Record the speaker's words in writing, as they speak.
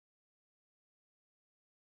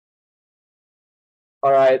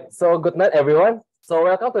All right, so good night, everyone. So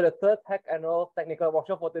welcome to the third Hack and Roll technical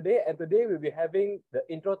workshop for today. And today we'll be having the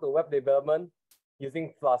intro to web development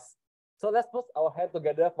using Flask. So let's put our hands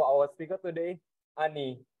together for our speaker today,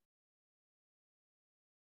 Ani.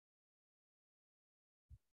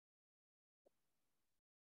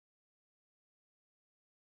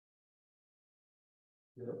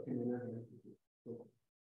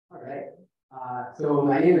 All right. So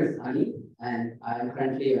my name is Ani, and I'm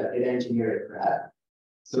currently a data engineer at Grab.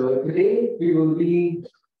 So today we will be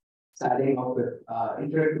starting off with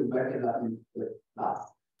intro to web development with Flask.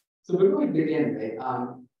 So before we begin, right,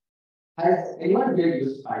 has anyone here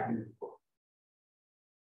used Python before?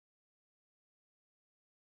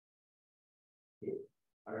 Okay.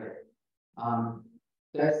 All right.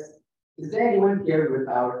 Is there anyone here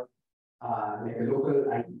without like a local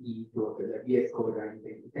IDE to work with, like VS Code or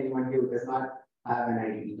anything? Is anyone here who does not have an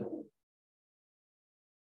IDE?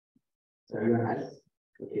 So everyone has?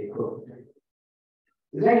 Okay, cool.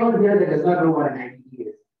 Is there anyone here that does not know what an IDE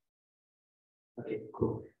is? Okay,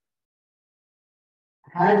 cool.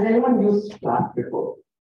 Has anyone used Flask before?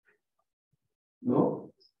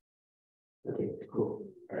 No? Okay, cool.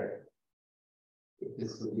 All right.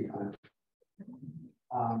 This will be fun.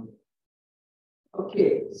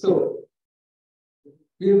 Okay, so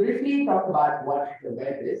we'll briefly talk about what the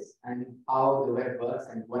web is and how the web works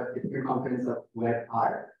and what the different components of web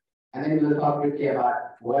are. And then we'll talk briefly about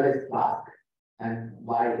what is Flask and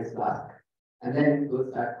why is Flask. And then we'll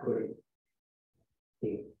start coding.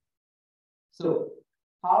 Okay. So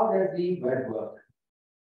how does the web work?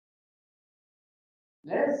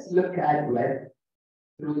 Let's look at web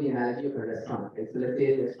through the analogy of a restaurant. Okay? So let's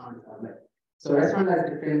say a restaurant is a web. So a restaurant has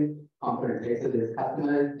different components. Right? So there's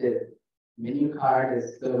customers, there's menu card,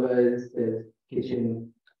 there's servers, there's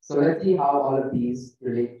kitchen. So let's see how all of these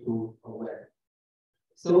relate to a web.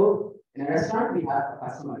 So in a restaurant, we have a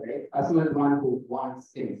customer, right? Customer is one who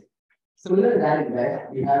wants things. Similar to that in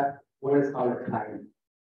web, we have what is called a client.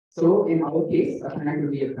 So in our case, a client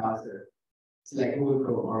will be a browser. It's like Google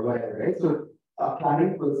Chrome or whatever, right? So a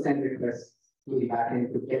client will send requests to the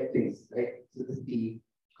backend to get things, right? So this is the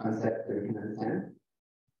concept that we can understand.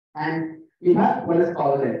 And we have what is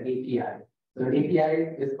called an API. So an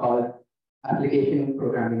API is called Application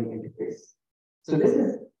Programming Interface. So this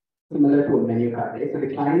is similar to a menu card, right? So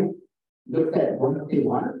the client looks at what they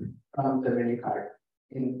want from the menu card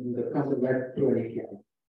from the web through an API.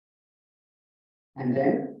 And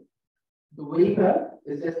then the waiter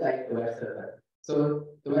is just like the web server. So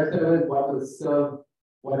the web server is what will serve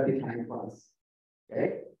what the client wants,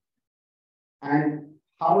 right? And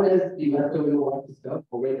how does the web server know what to serve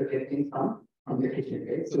or where to get things from? From the kitchen,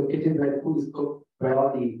 right? So kitchen where the food is cooked, where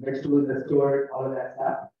all the vegetables are stored, all of that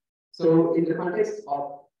stuff. So in the context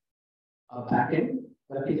of a backend,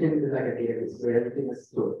 the kitchen is like a database where everything is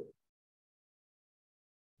stored.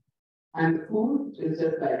 And the food is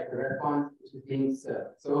just like the response which is being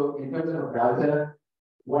served. So in terms of a browser,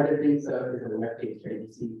 what is being served is a web page, right? You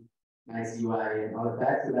see nice UI and all of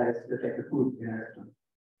that. So that is just like the food in a restaurant.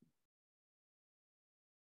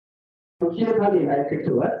 So here's how the entire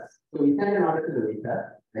picture works. So we send an order to the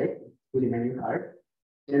waiter, right? To the menu card.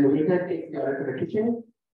 Then the waiter takes the order to the kitchen.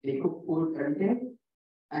 They cook food, everything.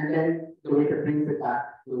 And then the waiter brings it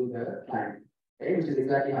back to the client, right? Which is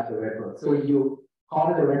exactly how the web works. So you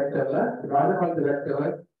call the web server, the browser calls the web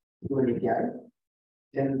server through an API.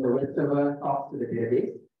 Then the web server talks to the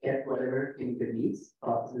database, gets whatever things it needs,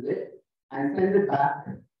 processes it, and sends it back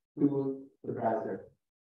to the browser.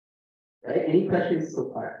 Right? Any questions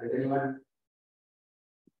so far? Does anyone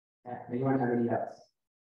have any doubts?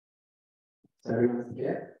 So everyone's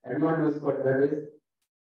clear? Everyone knows what web is?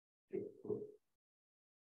 Okay, cool.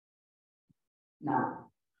 Now,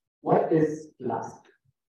 what is Flask?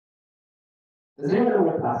 Does anyone know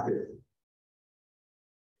what Flask is?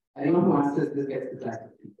 Anyone who answers this gets the class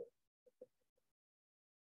of people.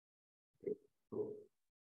 Okay, cool.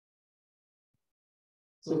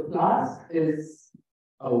 So Flask is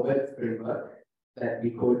a web framework that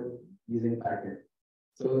we code using Python.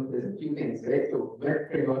 So there's a few things, right? So web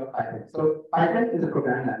framework Python. So Python is a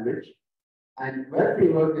programming language, and web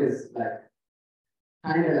framework is like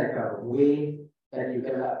kind of like a way that you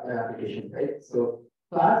develop an application, right? So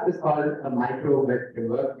Flask is called a micro web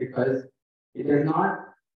framework because it does not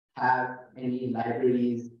have any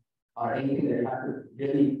libraries or anything that you have to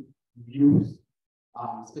really use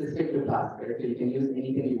specific to Flask, right? So you can use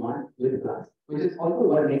anything you want with Flask, which is also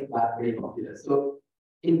what makes Flask very popular. So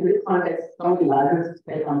in today's context, some of the largest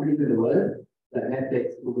tech companies in the world, like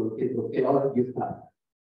Netflix, Google, Facebook, they all use Flask.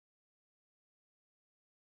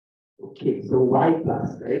 Okay, so why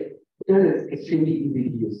Flask, right? Because it's extremely easy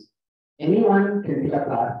to use. anyone can pick up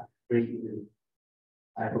Flask very easily,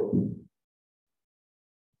 I hope.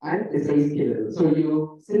 And it's very scalable. So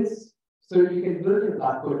you can build your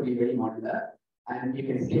Flask code to be very modular, and you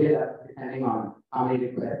can scale it up depending on how many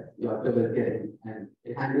requests your server is getting, and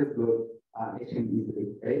it handles load extremely easily,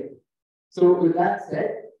 right? So with that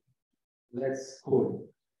said, let's code.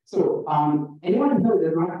 So anyone here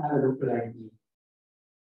does not have a local ID.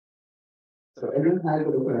 So everyone has a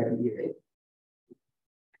local ID, right?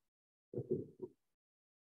 Okay.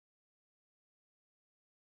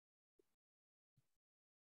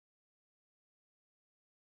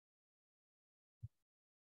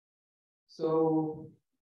 So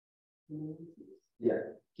yeah,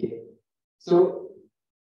 okay. So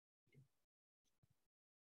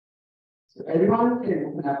everyone can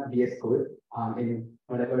open up VS Code in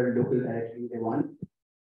whatever local directory they want.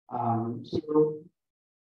 So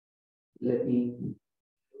let me.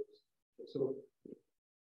 So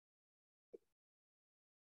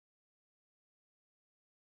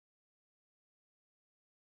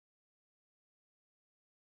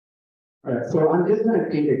all right. So I'm just going to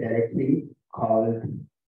create a directory called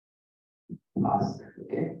Flask.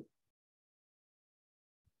 Okay.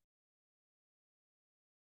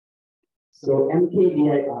 So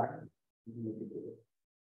mkdir.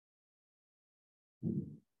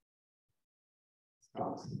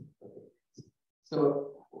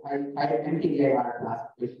 So I mkdir Flask,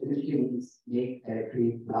 which essentially means make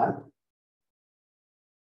directory Flask.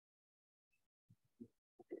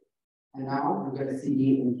 And now I'm going to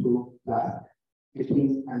cd into Flask, which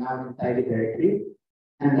means I'm now inside the directory.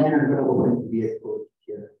 And then I'm going to open VS Code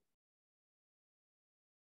here.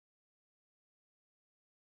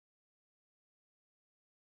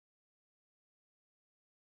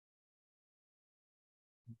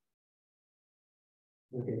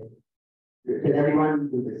 Okay. Can everyone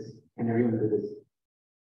do this? Can everyone do this?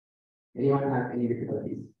 Anyone have any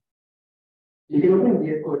difficulties? You can open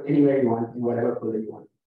VS Code anywhere you want, in whatever folder you want.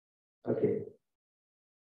 Okay.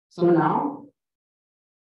 So now,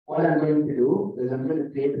 what I'm going to do is I'm going to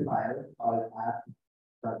create a file called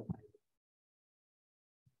app.py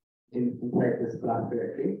inside this Flask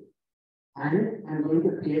directory. And I'm going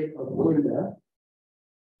to create a folder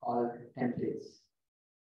called templates.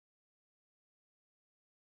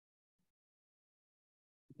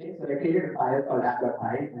 Okay, so I created a file called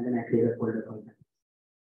app.py, and then I created a folder called templates.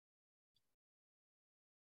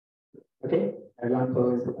 Okay, everyone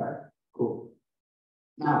follows so far? Cool.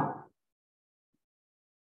 Now,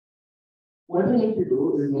 what we need to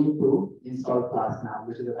do is need to install Flask now,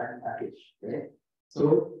 which is a Python package, right?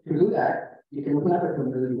 So to do that, you can open up a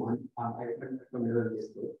terminal you want. I opened a terminal in VS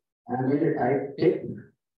Code, and I'm going to type pip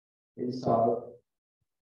install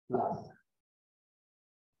Flask.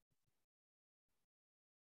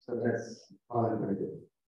 So that's all I'm going to do.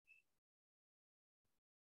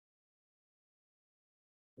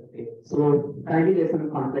 Okay, so currently there's some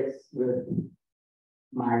conflicts with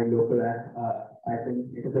my local Python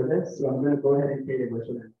database. So I'm going to go ahead and create a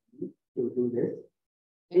virtual environment to do this.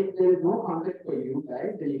 If there is no conflict for you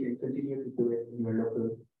guys, then you can continue to do it in your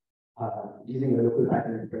local, using your local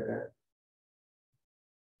Python interpreter.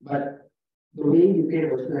 But the way you create a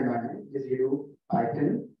virtual environment is you do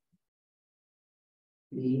Python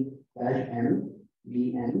v-m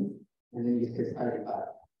vn, and then you specify the path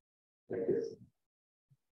like this.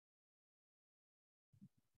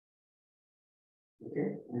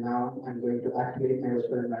 Okay, and now I'm going to activate my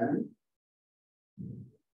virtual environment.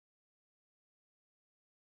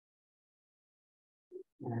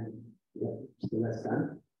 And yeah, so that's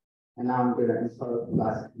done. And now I'm going to install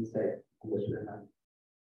Flask inside the virtual environment.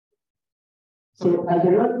 So has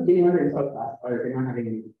anyone been able to install Flask, or is anyone having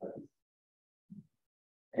any difficulties?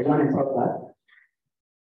 Everyone install Flask?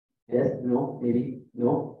 Yes, no, maybe,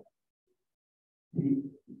 no. Did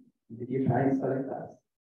you try installing Flask?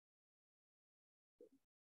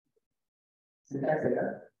 Syntax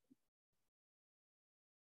error.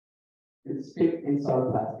 It's pip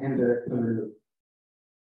install Flask and the terminal.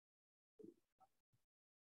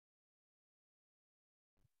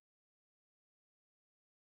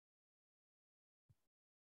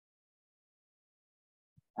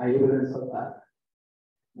 Are you able to install Flask?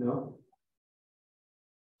 No.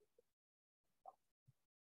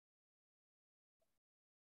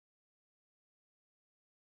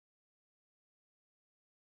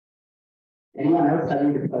 Anyone else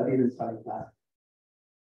having difficulties installing Flask?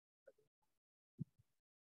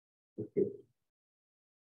 Okay.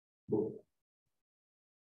 Cool.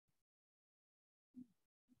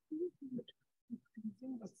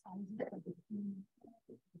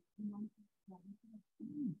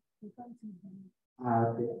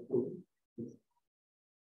 Okay, cool.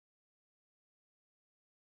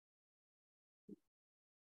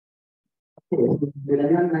 Okay, did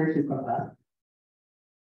anyone mention Flask?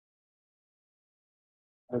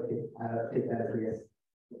 Okay, I'll take that as a yes.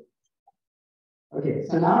 Okay,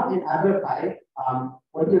 so now in Adverb 5,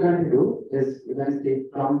 what we're going to do is we're going to say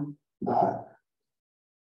from Flask,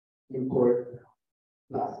 import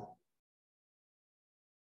Flask.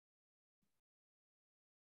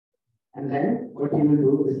 And then what we will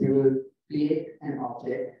do is we will create an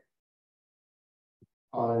object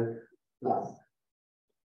called Flask.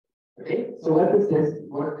 Okay, so what this does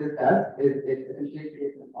is it essentially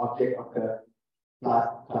creates an object of the Flask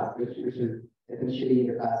class, which is essentially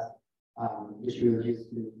the class which we will use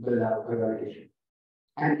to build our validation.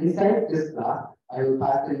 And inside this class, I will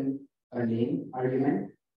pass in a name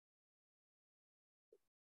argument,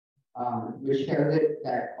 which tells it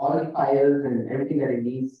that all the files and everything that it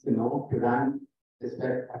needs to know to run this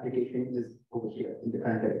web application is over here in the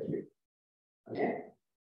current directory. Okay.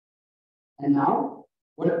 And now,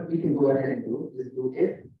 what we can go ahead and do is do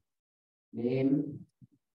if name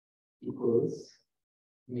equals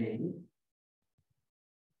main,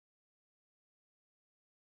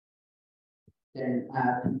 then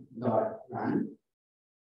app.run.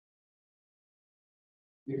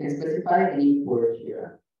 You can specify any port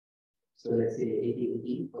here. So let's say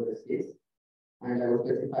 8080 for this case. And I will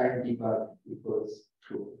specify debug equals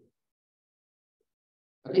true.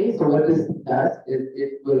 Okay, so what this does is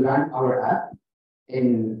it will run our app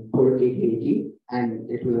in port 8080 and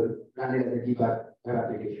it will run it as a debug web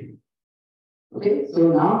application. Okay,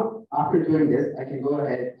 so now after doing this, I can go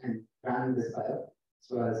ahead and run this file.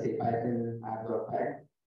 So I'll say Python app.py.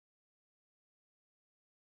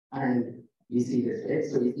 And we see this, right?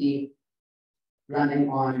 So we see running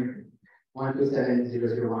on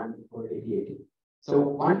 127.0.0.1 for 8080.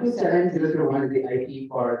 So 127.0.0.1 is the IP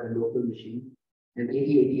for the local machine, and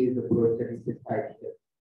 8080 is the port that is specified here.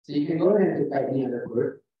 So you can go ahead and specify any other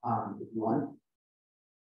port if you want.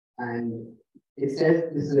 And it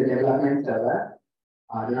says this is a development server.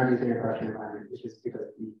 They're not using a production environment, which is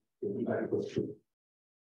because the debug equals true.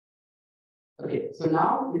 Okay, so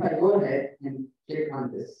now if I go ahead and click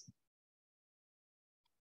on this,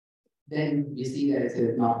 then we see that it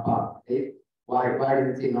says not found, right? Why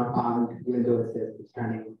does it say not found even though it says it's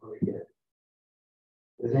running over here?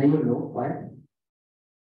 Does anyone know why?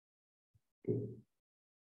 Okay.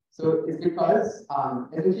 So it's because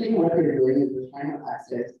essentially what we're doing is we're trying to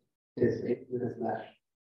access this, right, with a slash.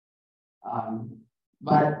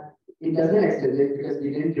 But it doesn't access it because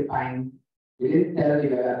we didn't tell the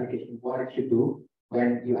web application what it should do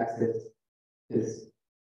when you access this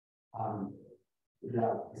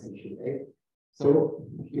route, essentially, right? So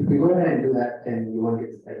if we go ahead and do that, then you won't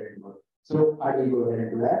get this error anymore. So how do we go ahead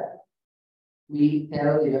and do that? We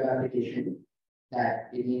tell the web application that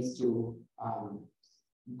it needs to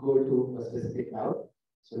go to a specific route.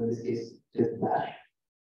 So in this case, just slash.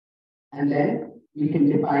 And then we can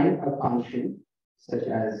define a function such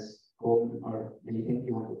as home or anything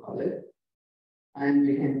you want to call it. And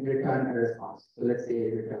we can return a response. So let's say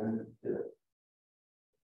return hello.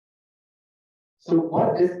 So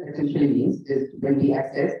what this essentially means is when we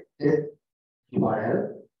access this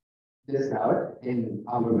URL, this route in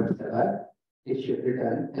our web server, it should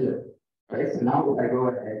return hello, right? So now if I go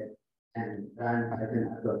ahead and run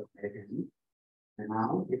Python again, and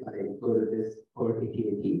now if I go to this port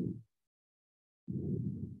 8080,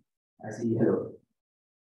 I see hello,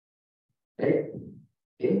 right?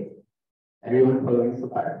 Okay, everyone following so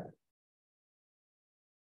far?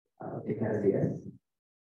 I'll take that as a yes.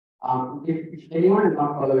 If anyone is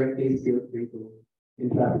not following, please feel free to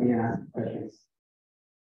interrupt me and ask questions.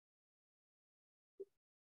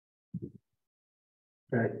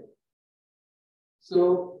 Right.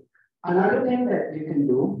 So another thing that you can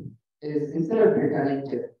do is instead of returning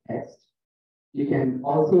just text, you can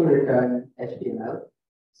also return HTML.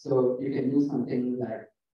 So you can do something like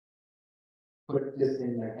put this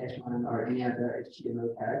in like H1 or any other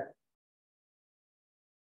HTML tag.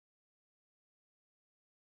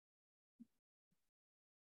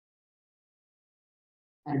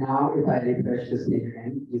 And now if I refresh this page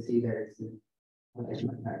again, you see that it's in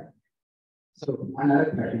H1 tag. So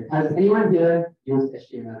another question, has anyone here used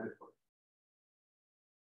HTML before?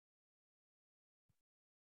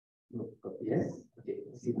 No. Yes? Okay,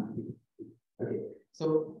 let's see now. Okay,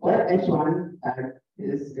 so what H1 tag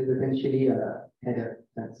is essentially a header.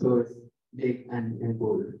 So it's big and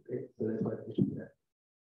bold. Okay, so that's what H1 is.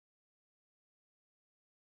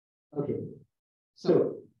 Okay,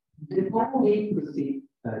 so before we proceed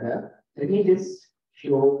further, let me just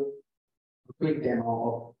show a quick demo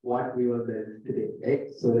of what we will build today,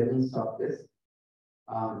 right? So let me stop this.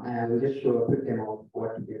 And I will just show a quick demo of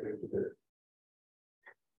what we are going to build.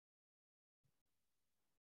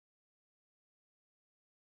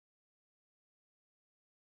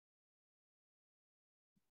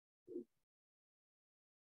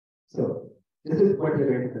 So this is what we're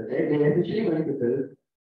going to build, right? We're essentially going to build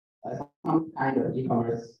some kind of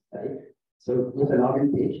e-commerce site. So with a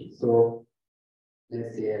login page. So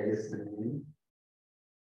let's say I just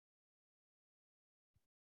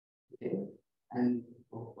okay, and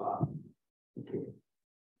oh, wow. Okay.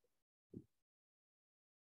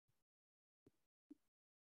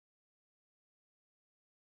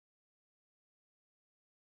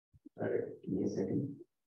 All right, give me a second.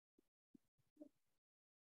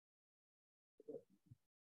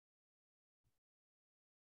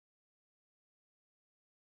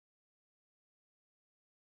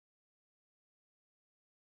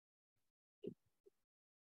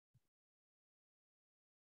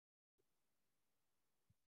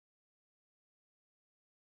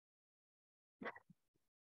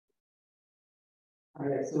 All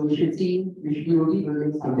right, so we should be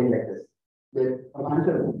building something like this with a bunch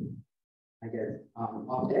of, I guess,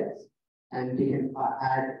 objects, and we can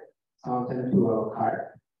add some of them to our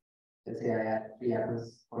cart. Let's say I add 3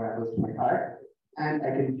 apples, 4 apples to my cart, and I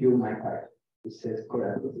can view my cart, which says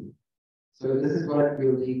 4 apples. So this is what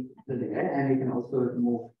we'll be building, right? And we can also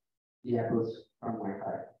remove the apples from my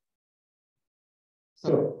cart.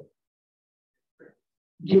 So,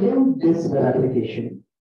 given this web application,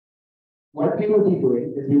 what we will be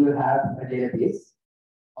doing is we will have a database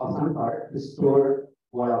of some sort to store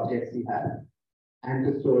what objects we have and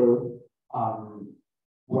to store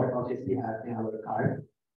what objects we have in our cart,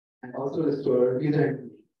 and also to store user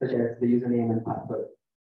information, such as the username and password,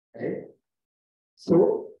 right?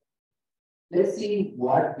 So let's see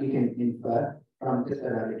what we can infer from this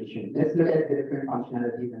web application. Let's look at the different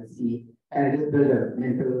functionalities and see, and just build a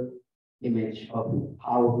mental image of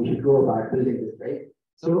how we should go about building this, right?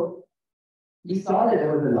 So we saw that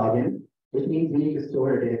there was a login, which means we need to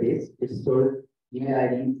store a database which stores email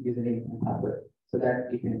ID, username, and password, so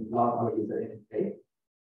that we can log our user in, right?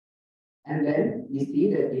 And then we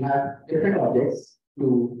see that we have different objects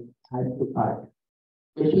to add to cart,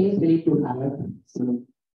 which means we need to have some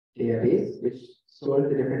database which stores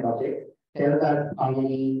the different objects, tells us how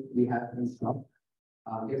many we have in stock,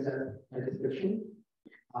 gives us a description,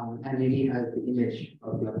 and maybe has the image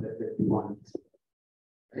of the object that we want,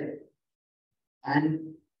 right?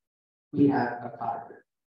 And we have a card.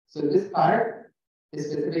 So this card is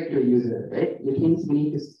specific to a user, right? Which means we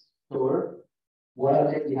need to store what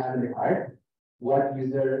object we have in the card, what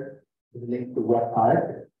user is linked to what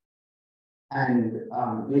card, and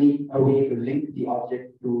we need a way to link the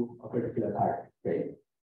object to a particular card, right?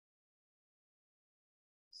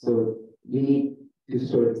 So we need to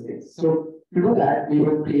store these things. So to do that, we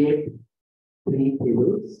will create 3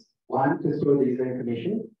 tables: one to store the user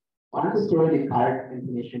information, one to store the card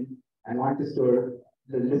information, and one to store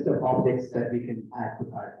the list of objects that we can add to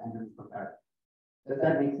cart and then from cart. Does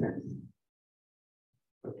that make sense?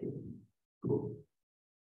 Okay, cool.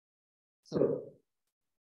 So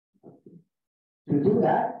to do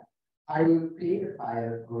that, I will create a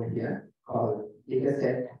file over here called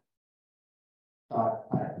dataset.file.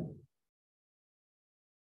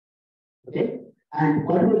 Okay, and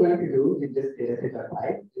what we're going to do in this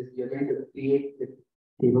dataset.file is we're going to create the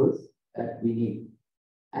tables that we need.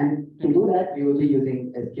 And to do that, we will be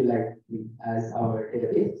using SQLite as our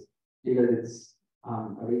database because it's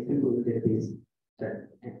a very simple database that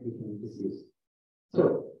we can just use.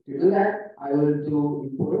 So to do that, I will do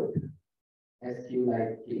import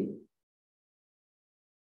SQLite,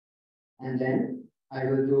 and then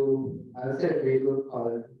I'll set a variable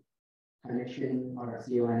called connection or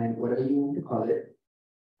CONN, whatever you want to call it.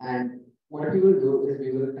 And what we will do is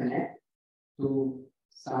we will connect to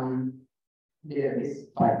some database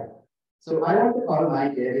file. So I want to call my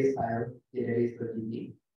database file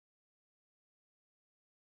database.db.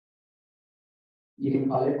 You can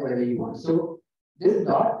call it whatever you want. So this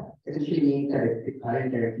dot essentially means that it's the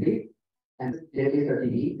current directory, and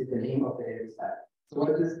database.db is the name of the database file. So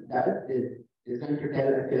what this does is going to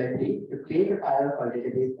tell SQLite to create a file called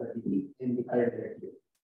database.db in the current directory.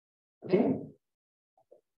 Okay?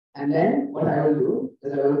 And then what I will do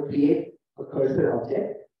is I will create a cursor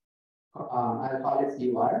object. I'll call it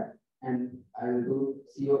CUR, and I will do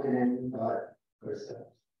CONN.cursor.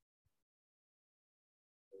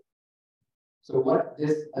 So what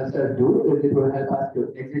this helps us do is it will help us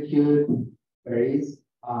to execute queries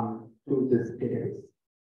to this database.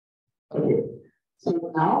 Okay,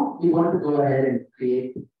 so now we want to go ahead and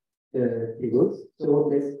create the tables. So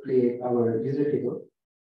let's create our user table.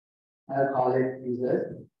 I'll call it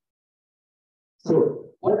users. So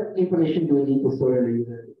what information do we need to store in the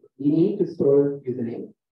user table? We need to store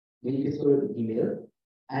username, we need to store the email,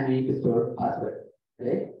 and we need to store password,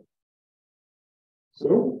 right?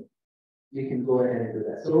 So we can go ahead and do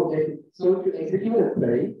that. So to execute a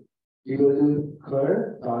query, we will do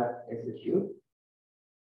cur.execute,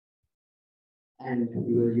 and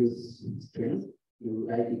we will use strings to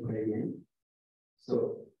write the query in.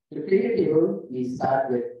 So to create a table, we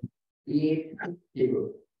start with create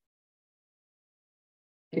table.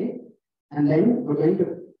 Okay, and then we're going to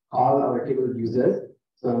call our table users.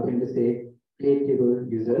 So I'm going to say create table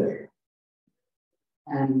users,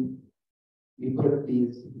 and we put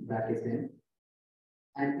these brackets in.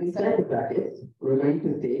 And inside the brackets, we're going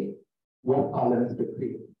to say what columns to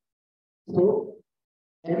create. So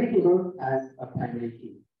every table has a primary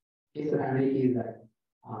key. Okay, so primary key is like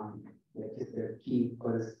just a key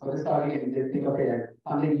for this target, and just think of it as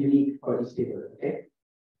something unique for each table. Okay,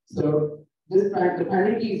 so the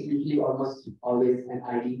primary key is usually almost always an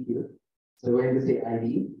ID field. So we're going to say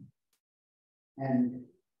ID, and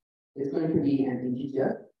it's going to be an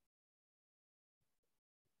integer.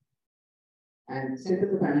 And since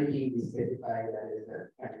it's a primary key, we specify that is a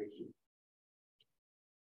primary key.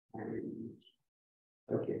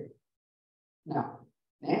 Okay. Now,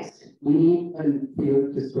 next, we need a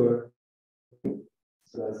field to store.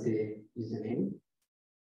 So I'll say username.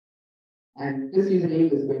 And this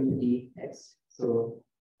username is going to be text. So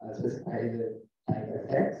I'll specify the type as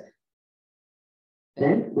text.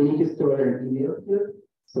 Then we need to store an email field.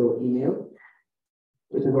 So email,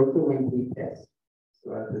 which is also going to be text.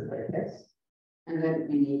 So I'll specify text. And then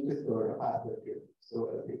we need to store a password field. So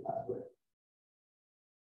I'll say password,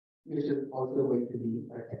 which is also going to be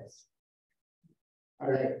a text. All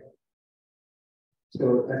right.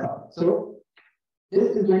 So that's all. So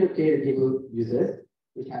this is going to create a table users,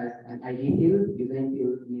 which has an ID field, username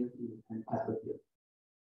field, email field, and password field.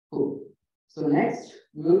 Cool. So next,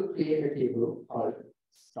 we'll create a table called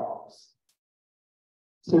stocks.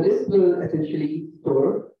 So this will essentially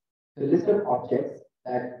store the list of objects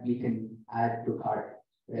that we can add to cart,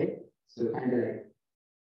 right? So kind of like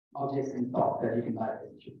objects in stock that you can buy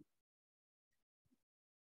essentially.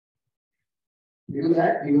 To do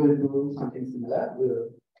that, we will do something similar. We'll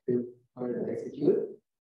do further execute,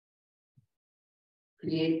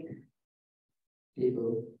 create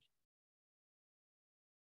table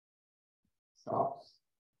stocks.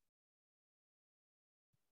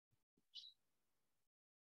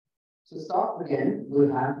 So stock again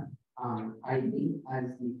will have ID as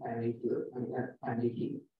the primary field, primary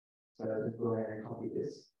key. So I'll just go ahead and copy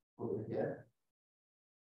this over here.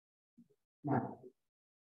 Now,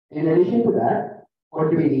 in addition to that, what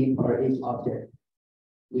do we need for each object?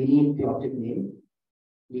 We need the object name.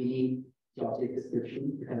 We need the object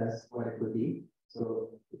description to tell us what it would be. So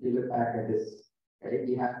if you look back at this, right,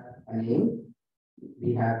 we have a name,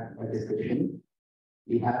 we have a description,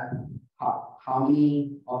 we have how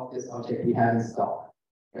many of this object we have in stock,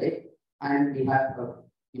 right? And we have an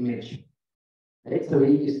image, right? So we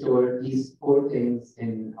need to store these 4 things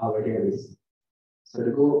in our database. So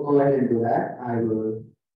to go ahead and do that, I will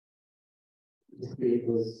just create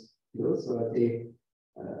those fields. So I'll say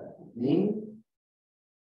name,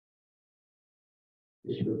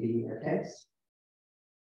 which will be a text.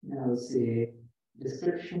 And I'll say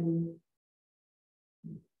description,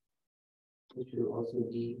 which will also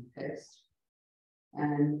be text.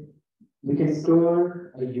 And we can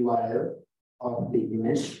store a URL of the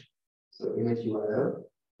image. So image URL,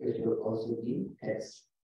 which will also be text.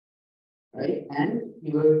 Right? And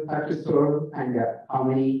you will have to store kind of how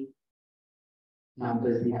many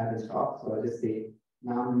numbers we have in stock. So I'll just say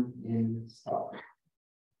num in stock.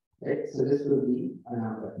 Right? So this will be a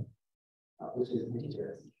number, which is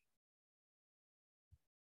integers.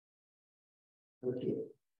 Okay.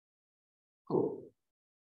 Cool.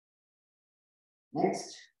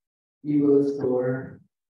 Next, we will store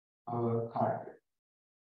our cart.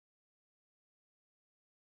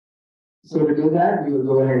 So to do that, we will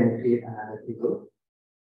go ahead and create another table.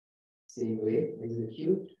 Same way,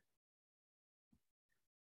 execute.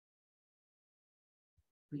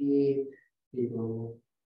 Create table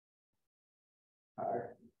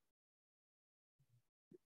cart.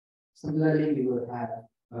 Similarly, we will have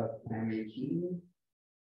a primary key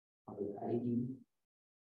of the ID.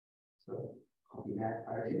 So copy that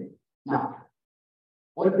part in. Now,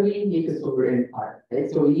 what do we need to store in part? Right?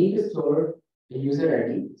 So we need to store the user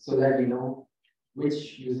ID so that we know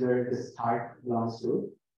which user this cart belongs to.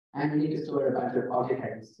 And we need to store a bunch of object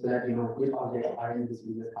IDs so that we know which objects are in this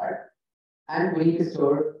user cart. And we need to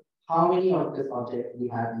store how many of this object we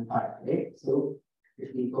have in cart, right? So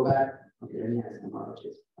if we go back, okay, let me add some more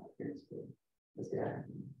objects. Let's say that.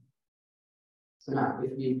 So now,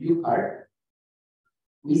 if we view cart,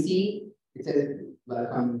 we see it says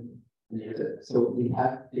welcome user. So we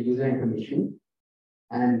have the user information,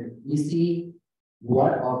 And we see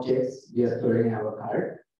what objects we are storing in our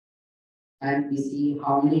card. And we see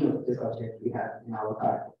how many of this object we have in our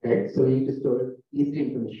card, right? So we need to store these three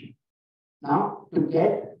information. Now, to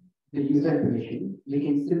get the user information, we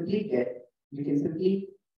can simply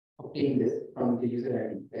obtain this from the user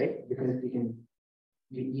ID, right? Because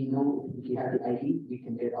we know if we have the ID, we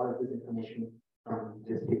can get all of this information from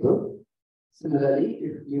this table. Similarly,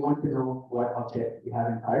 if we want to know what object we have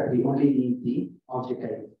in card, we only need the object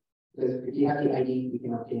ID. Because if we have the ID, we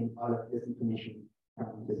can obtain all of this information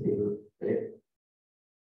from this table, right?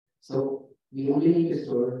 So we only need to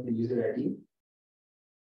store the user ID,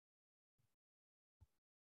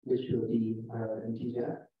 which will be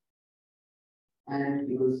integer, and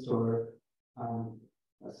we will store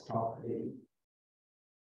a stock ID,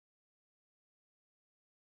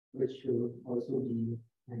 which will also be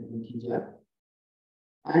an integer.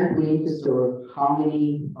 And we need to store how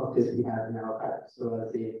many of this we have in our card. So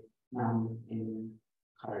I'll say num in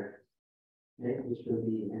card, right, which will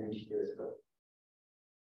be an integer as well.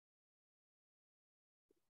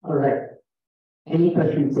 All right. Any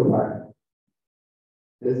questions so far?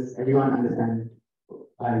 Does everyone understand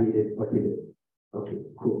why we did what we did? Okay,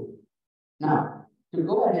 cool. Now, to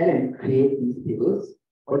go ahead and create these tables,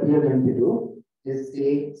 what we are going to do is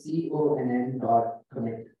say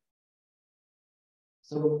conn.commit.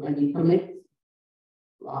 So when we commit,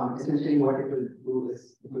 essentially what it will do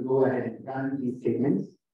is it will go ahead and run these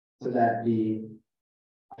statements so that we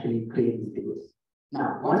actually create these tables.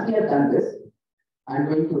 Now, once we have done this, I'm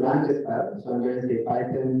going to run this file. So I'm going to say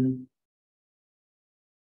Python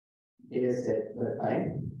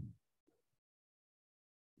dataset.py.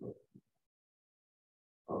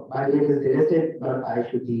 By the way, this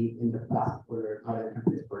dataset.py should be in the Flask folder, not in the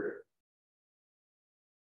templates folder.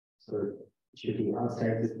 So it should be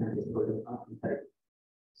outside this templates folder, not inside.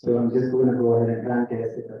 So I'm just going to go ahead and run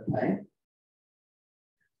dataset.py.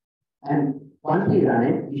 And once we run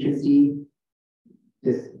it, you should see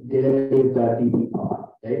this database.db pop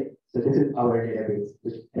up, right? So this is our database,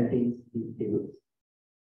 which contains these tables.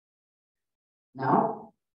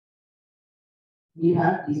 Now, we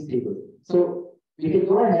have these tables. So we can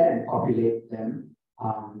go ahead and populate them.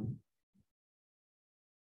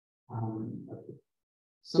 Okay.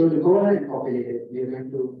 So to go ahead and populate it, we are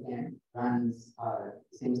going to again run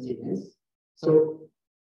same statements. So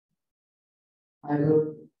I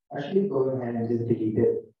will actually go ahead and just delete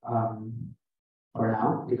it for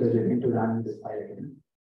now because we're going to run this file again.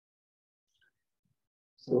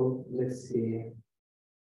 So let's say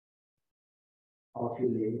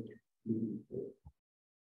populate.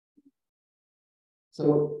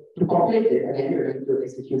 So to populate it, again, we're going to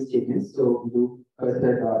execute statements. So we do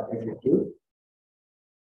cursor.execute.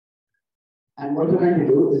 And what we're going to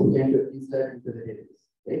do is we're going to insert into the database,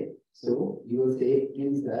 right? So you will say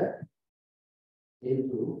insert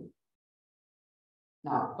into.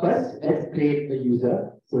 Now, first, let's create a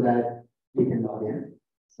user so that we can log in.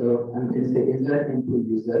 So I'm going to say insert into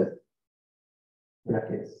users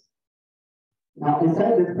brackets. Now,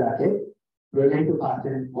 inside this bracket, we're going to pass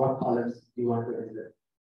in what columns we want to insert.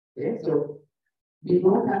 Okay, so we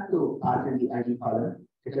don't have to pass in the ID column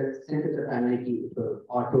because since it's a primary key, it will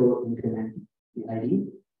auto increment the ID.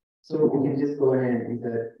 So we can just go ahead and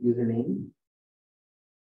insert username,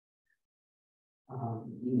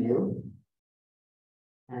 email,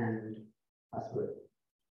 and password.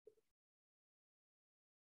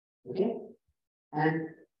 Okay, and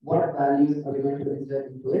what values are we going to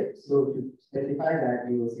insert into it? So to specify that,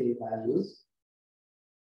 we will say values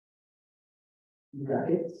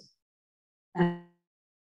brackets, and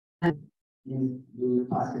we will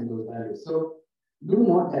pass in those values. So do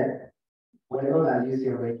note that whatever values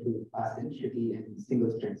you're going to pass in should be in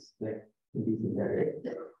single strings, like in these there,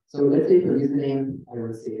 right? So let's say for username, I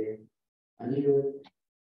will say Anil,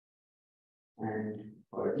 and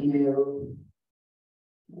for email,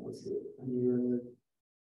 I will say Anil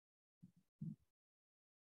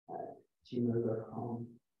at gmail.com.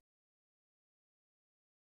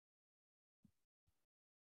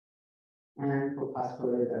 And for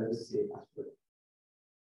password, I will say password.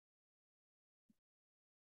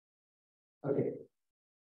 Okay.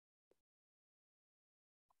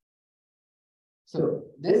 So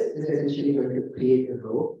this is essentially going to create a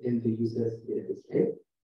row in the user's database, right?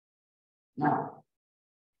 Now,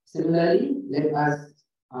 similarly, let us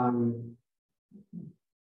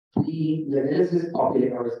let's just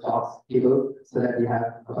populate our stocks table so that we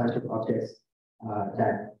have a bunch of objects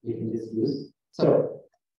that we can just use. So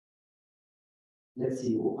let's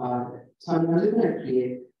see. So I'm just going to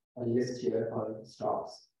create a list here called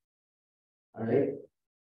stocks. All right.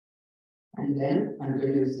 And then I'm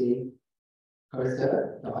going to say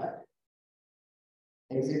cursor dot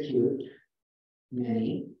execute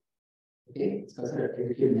many. Okay, it's cursor dot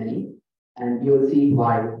execute many, and you'll see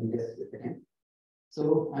why in just a second.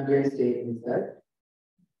 So I'm going to say insert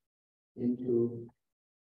into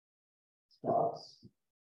stocks.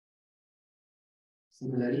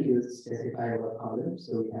 Similarly, we'll specify our column.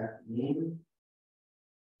 So we have name,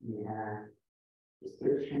 we have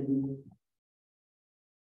description,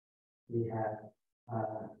 we have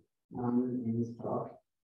none in stock,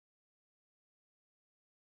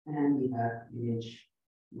 and we have image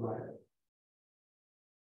URL.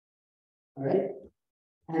 All right,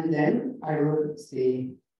 and then I will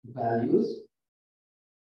say values.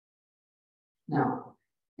 Now,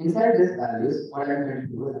 inside this values, what I'm going to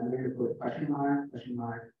do is I'm going to put question mark, question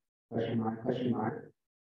mark, question mark, question mark,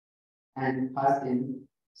 and pass in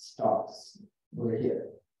stocks over here.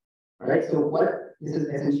 All right, so what this is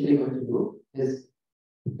essentially going to do is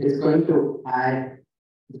it's going to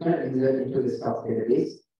insert into the stocks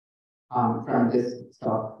database from this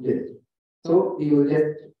stock list. So we will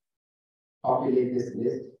just populate this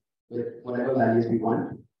list with whatever values we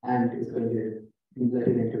want, and it's going to insert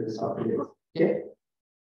it into the stock database. Okay.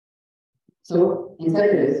 So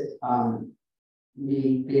inside this,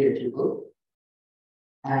 we create a tuple,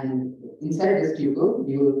 and inside this tuple,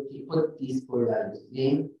 we will put these 4 values: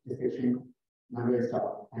 name, description, number of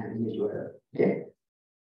stock, and image URL. Okay.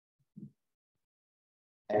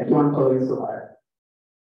 Everyone following so far?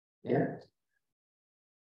 Yeah.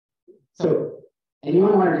 So,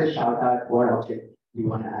 anyone want to just shout out what object you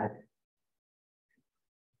want to add?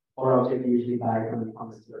 Or object you usually buy from the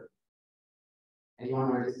e-commerce store? Anyone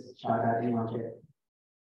want to just shout out any object?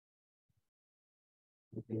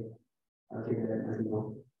 Okay. I'll take that as a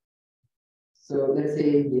no. So let's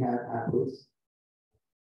say we have apples,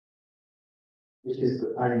 which is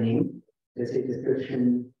our name. Let's say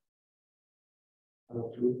description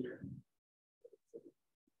of fruit.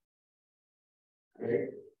 Right?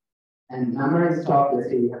 And number in stock, let's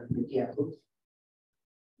say we have 20 apples.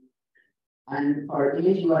 And for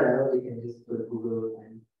image URL, we can just go to Google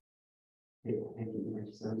and pick any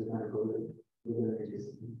image. So I'm just going to go to Google Images.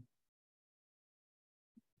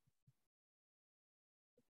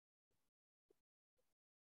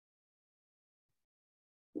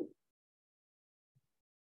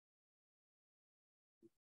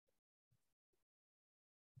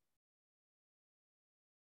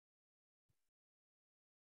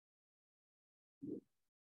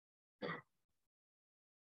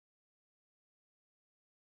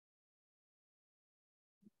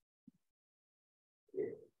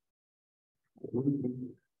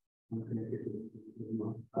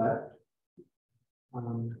 But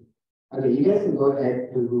okay, you guys can go ahead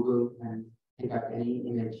to Google and pick up any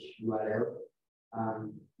image URL.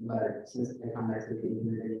 But since I can't access the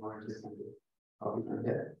internet anymore, I'm just going to copy from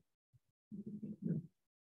there.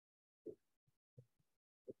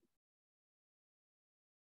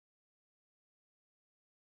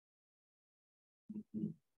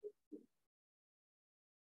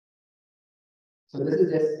 So this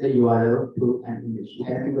is just the URL to an image. You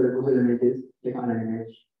guys can go to Google Images, click on an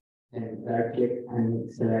image, then right click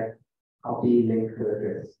and select copy link to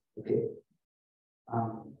address. Okay.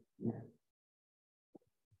 Yeah.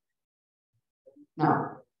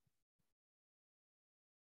 Now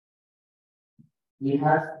we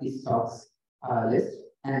have the stocks list,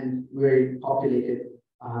 and we populated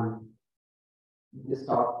the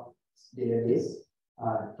stock database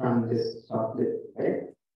from this stock list,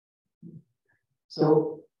 right?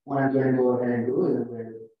 So what I'm going to go ahead and do is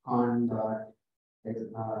I'm going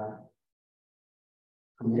to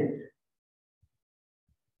commit,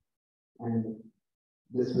 and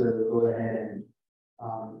this will go ahead and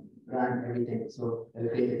run everything. So I'll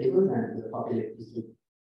create the tables and we'll populate these two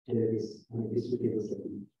tables, these two tables that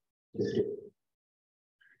we just did.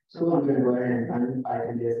 So I'm going to go ahead and run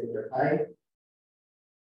python-py,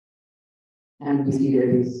 and we see there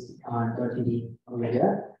is .td over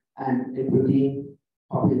here, and it will be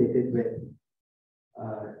populated with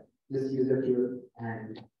this user field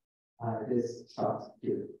and this stocks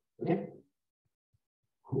field. Okay,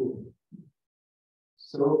 cool.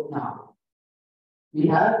 So now we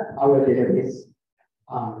have our database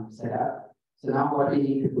set up. So now what we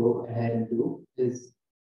need to go ahead and do is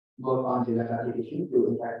work on the web application to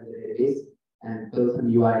interact with the database and build some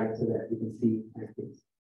UI so that we can see nice things.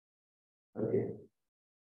 Okay.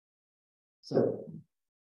 So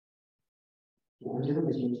I'm just going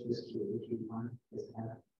to change this to if you want this to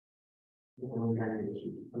have the whole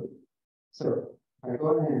animation. Okay. So I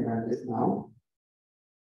go ahead and run this now.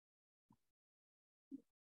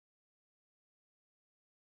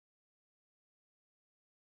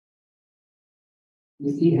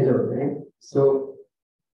 we see hello, right? So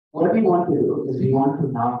what we want to do is we want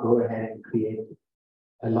to now go ahead and create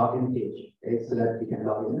a login page, right? So that we can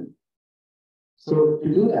log in. So to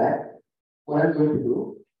do that, what I'm going to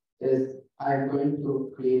do is I'm going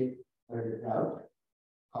to create a route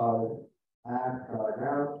called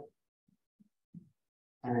app.route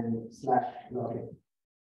and /login.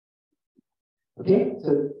 Okay,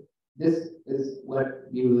 so this is what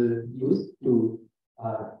we will use to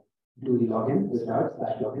do the login, this route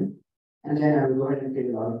 /login. And then I will go ahead and create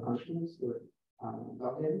a login function. So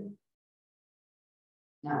login.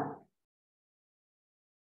 Now,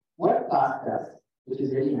 what Flask does, which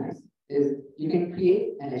is really nice, is you can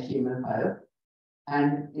create an HTML file,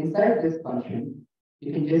 and inside this function,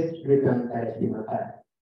 you can just return that HTML file.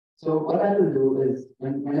 So what that will do is,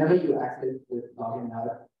 whenever you access this login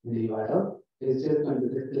route in the URL, it's just going to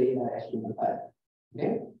display that HTML file.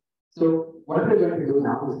 Okay. So what we're going to do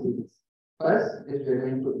now is do this. First is we're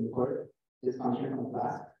going to import this function from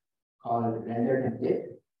Flask called render template.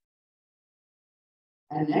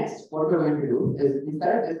 And next, what we're going to do is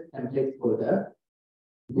inside this template folder,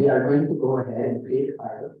 we are going to go ahead and create a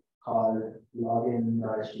file called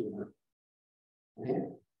login.html. Okay.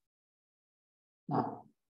 Now,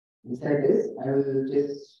 inside this, I will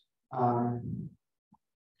just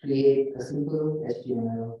create a simple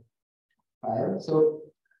HTML file. So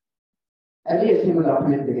every HTML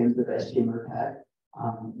document begins with HTML tag,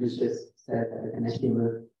 which just says that it's an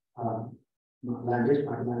HTML language,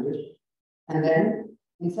 not language. And then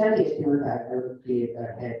inside the HTML tag, I will create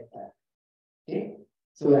a head tag. Okay.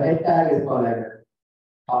 So a head tag is for like a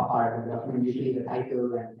top part of the document, usually the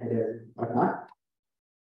title and header, whatnot.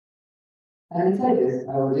 And inside this,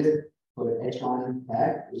 I will just put h1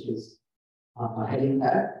 tag, which is a heading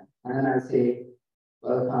tag, and then I'll say,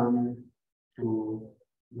 welcome to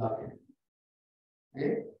login.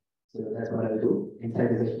 Okay, so that's what I'll do inside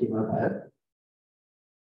this HTML file.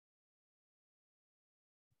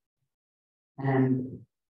 And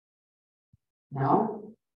now,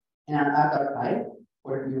 in our app.py,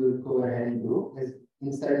 what we will go ahead and do is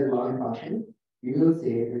inside the login function, we will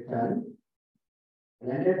say return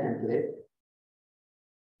render template.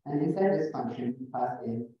 And inside this function, pass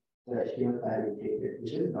in the HTML file we created,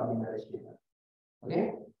 which is login.html.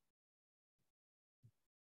 Okay?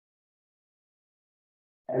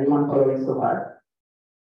 Everyone following so far?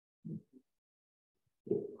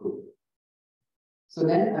 Okay, cool. So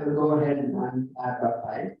then I will go ahead and run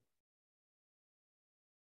app.py.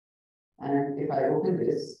 And if I open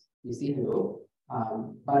this, you see hello.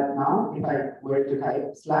 But now if I were to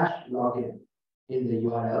type /login in the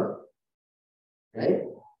URL, right?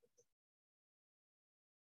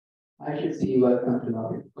 I should see welcome to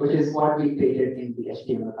login, which is what we created in the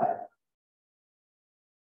HTML file.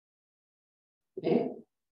 Okay?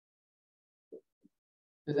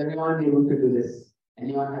 Does everyone be able to do this?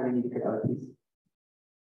 Anyone have any difficulties?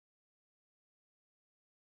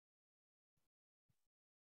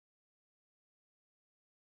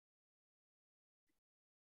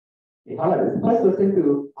 Okay, however, the first person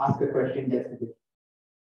to ask a question gets to do.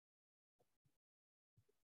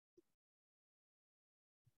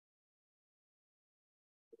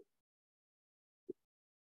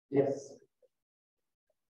 Yes.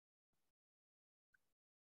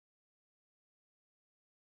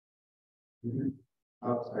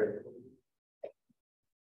 Oh, sorry.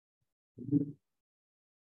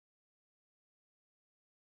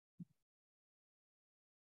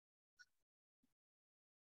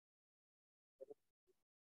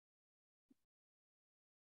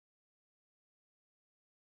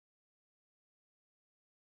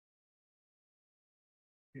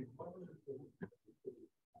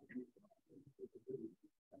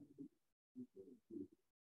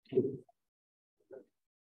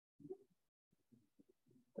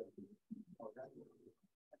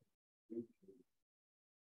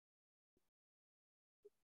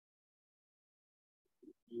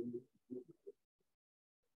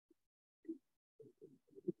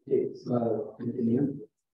 Okay, so I'll continue.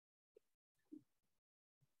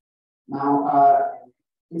 Now,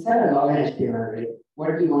 inside a login HTML, right,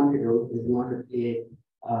 what we want to do is we want to create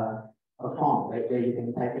a form, right, where you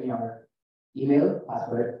can type in your email,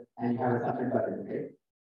 password, and you have a submit button, right?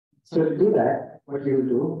 So to do that, what you will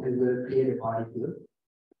do is we'll create a body field.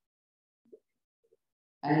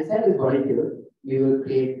 And inside this body field, we will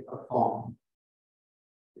create a form.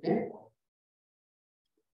 Okay.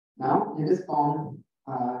 Now, in this form,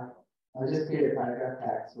 I'll just create a paragraph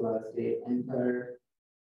tag. So I'll say enter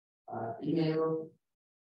email.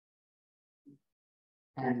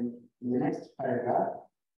 And in the next paragraph,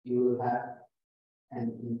 you will have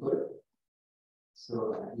an input.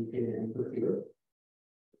 So you create an input field.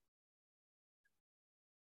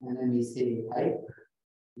 and then we say type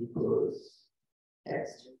equals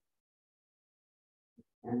text,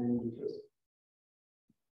 and then we close.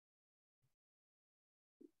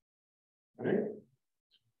 All right.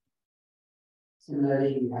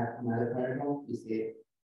 Similarly, we have another paragraph. We say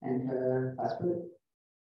enter password,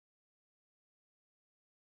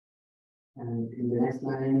 and in the next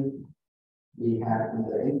line we have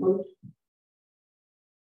another input.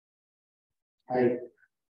 Type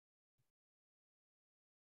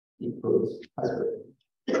equals password.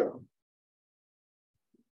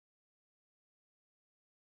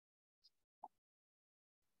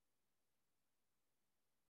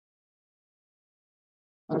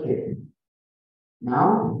 Okay.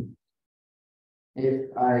 Now,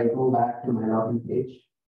 if I go back to my login page,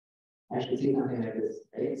 I should see something like this,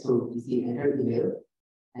 right? So we see enter email,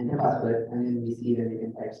 enter password, and then we see that we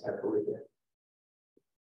can type stuff over here.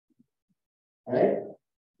 All right.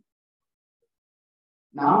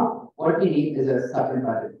 Now, what we need is a submit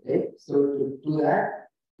button, right? So to do that,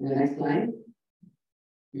 in the next line,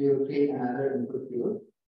 we will create another input field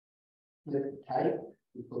with type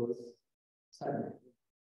equals submit.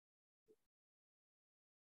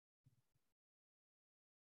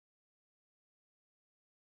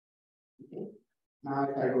 Okay. Now,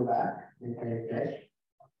 if I go back and I refresh,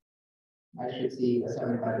 I should see a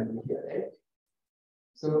submit button here, right?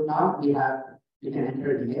 So now we can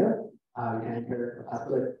enter email, we can enter a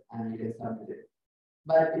password, and we can submit it.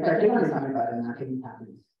 But if I click on the submit button, nothing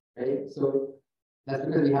happens, right? So that's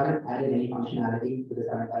because we haven't added any functionality to the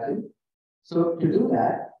submit button. So to do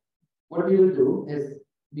that, what we will do is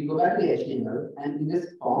we go back to the HTML, and in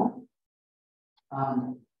this form,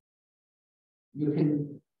 you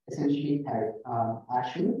can essentially type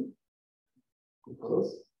action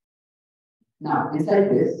equals. Now, inside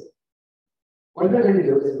this, what we're going to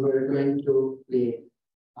do is we're going to create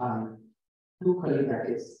two curly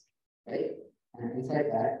brackets, right? And inside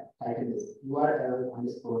that, type in this URL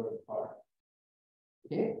underscore for.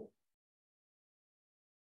 Okay.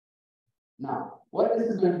 Now, what this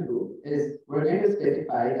is going to do is we're going to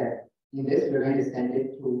specify that in this, we're going to send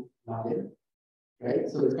it to login, right?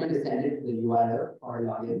 So it's going to send it to the URL or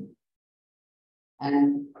login.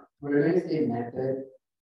 And we're going to say method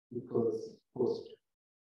equals post.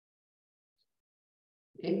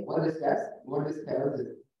 Okay, what this tells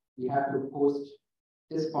is we have to post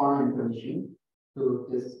this form information to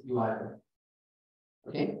this URL.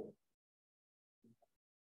 Okay.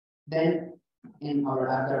 Then in our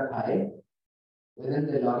app.py, within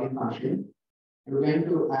the login function, we're going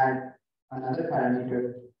to add another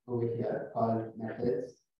parameter over here called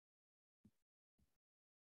methods.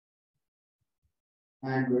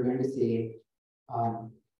 And we're going to say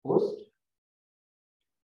post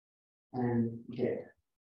and get.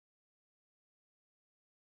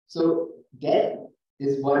 So get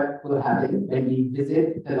is what will happen when we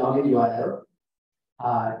visit the login URL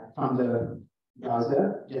from the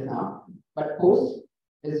browser just now. But post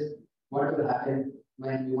is what will happen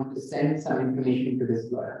when we want to send some information to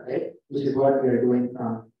this URL, right? Which is what we are doing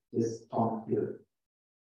from this form field.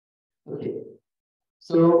 Okay.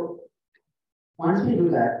 So once we do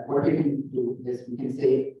that, what we can do is we can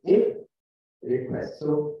say if request.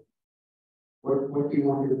 So what we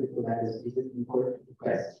want to do before that is we just import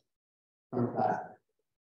request from Flask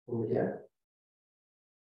over here.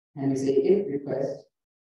 And we say if request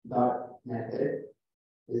dot method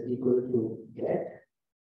is equal to get,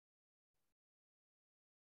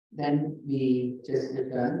 then we just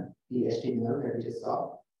return the HTML that we just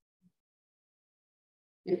saw.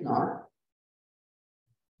 If not,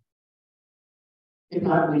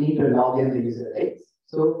 we need to log in the user, right?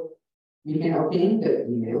 So we can obtain the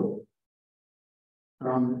email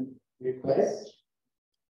from request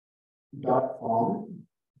dot form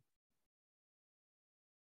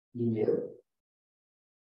email.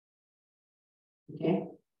 Okay,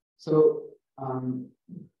 so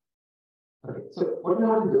okay, so what we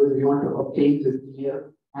want to do is we want to obtain this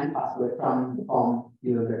email and password from the form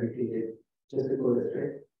field that we created just before this,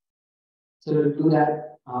 right? So to do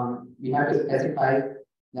that, we have to specify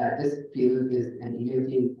that this field is an email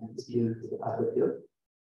field and this field is a password field.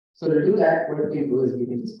 So to do that, what we can do is we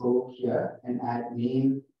can just go here and add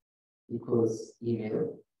name equals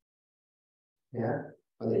email here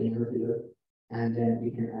for the email field, and then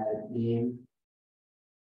we can add name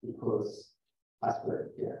equals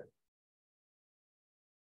password here.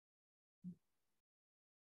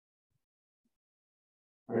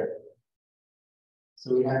 All right.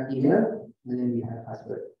 So we have email and then we have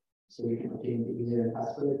password. So we can obtain the email and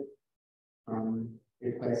password from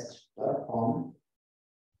request.form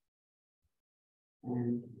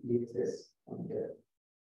and leave this on here.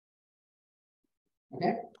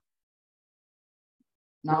 Okay.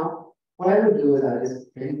 Now, what I will do is I'll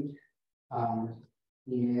just print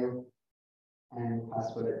email and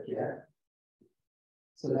password here,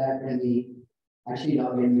 so that when we actually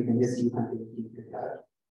log in, we can just see something printed out.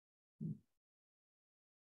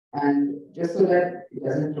 And just so that it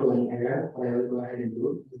doesn't throw any error, what I will go ahead and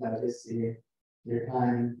do is I'll just say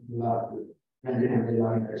return log random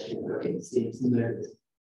login HTML. Okay, see, similar to this.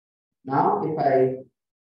 Now, if I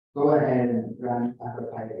go ahead and run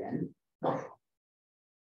afterward again.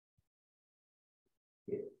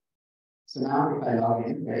 Okay. So now if I log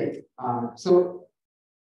in, right? So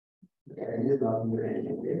okay, I just log in with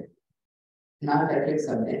anything. Now if I click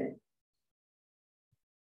submit,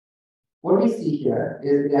 what we see here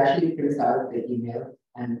is it actually prints out the email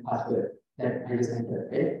and password that I just entered,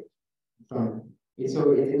 right? So it's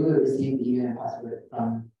able to receive the email and password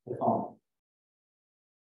from the form.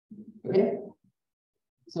 Okay.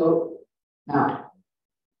 So now,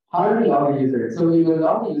 how do we log a user in? So we will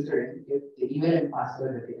log the user in if the email and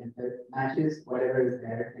password that they entered matches whatever is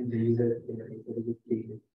there in the user database that we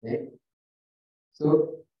created, right?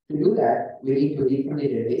 So to do that, we need to read from the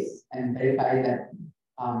database and verify that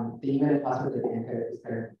the email and password that they entered is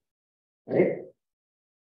correct, right?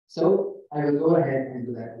 So I will go ahead and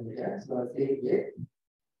do that over here. So I'll say with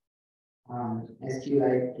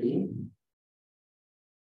SQLite tree.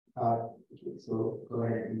 Okay, so go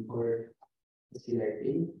ahead and import SQLite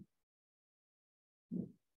tree.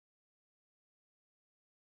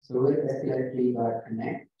 So with SQLite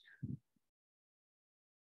tree.connect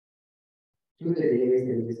to the database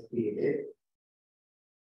that we just created.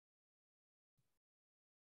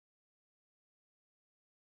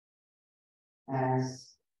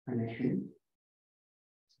 As connection.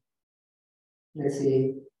 Let's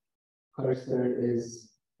say cursor is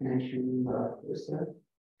connection.cursor.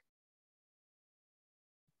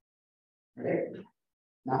 Right.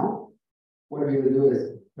 Now, what we will do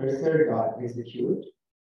is cursor.execute.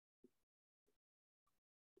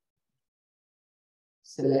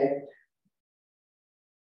 Select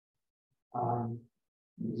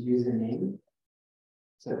username.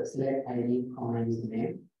 So select ID,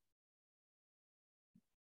 username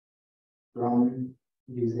from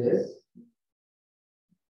users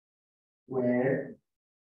where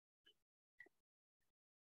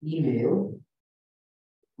email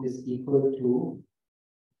is equal to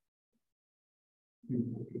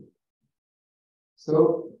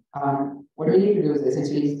so what we need to do is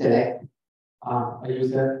essentially select a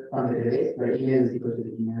user from the database where email is equal to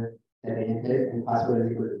the email that they entered and password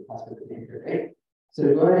is equal to the password that they entered, right? So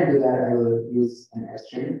to go ahead and do that, I will use an F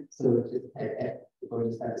string. So just type F before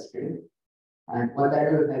you start a string. And what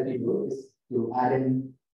that will help you do is to add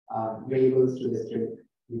in variables to the string.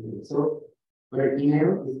 So where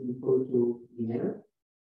email is equal to email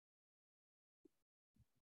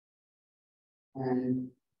and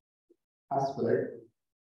password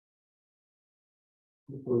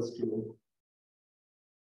equals to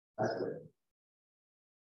password.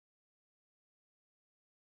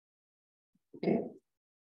 Okay.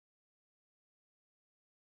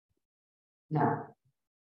 Now,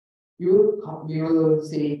 you will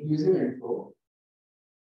say user info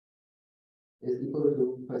is equal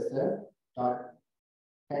to cursor dot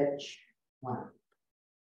fetch one.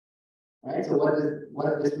 Right. So what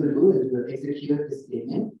this will do is will execute this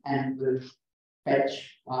statement and will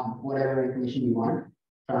fetch whatever information you want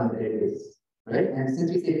from the database. Right. And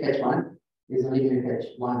since we say fetch one, it's only going to fetch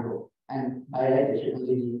one row. And by right, it should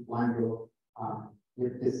only be one row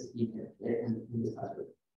with this email, right, and this password.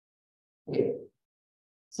 Okay.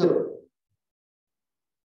 So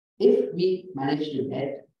if we manage to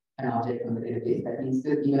get an object from the database, that means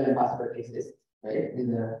this email and password exists, right,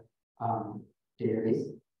 in the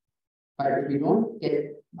database. But if we don't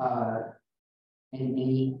get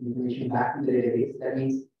any information back from the database, that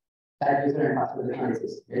means that user and password does not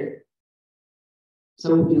exist, right?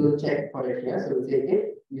 So we will check for it here. So we'll say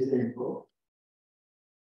if user info,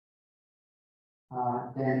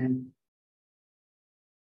 then,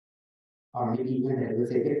 or maybe even we'll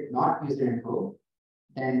say if not user info,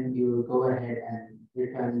 then you will go ahead and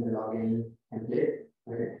return the login template,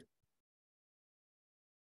 right?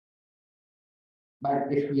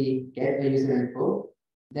 But if we get the user info,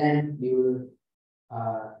 then we will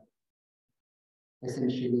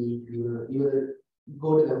essentially you will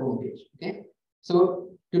go to the home page. Okay. So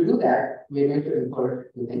to do that, we're going to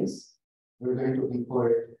import two things. We're going to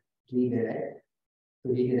import redirect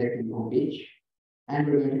to redirect to the home page, and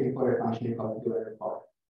we're going to import a function called URL.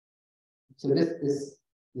 So this is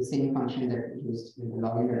the same function that we used in the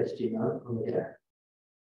login.html over here.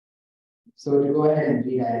 So to go ahead and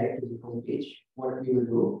redirect to the home page, what we will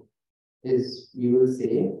do is you will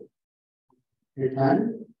say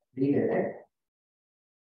return redirect,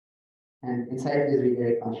 and inside this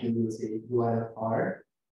redirect function you will say URL for,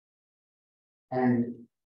 and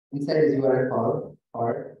inside this URL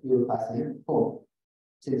for you will pass in home,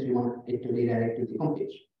 since we want it to redirect to the home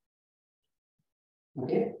page.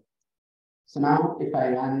 Okay. So now if I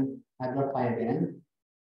run adword.py again,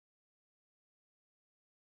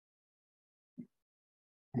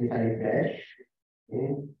 and if I refresh,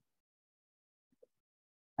 okay,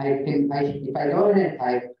 if I go ahead and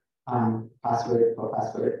type password for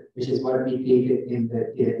password, which is what we created in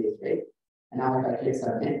the database, right? And now if I click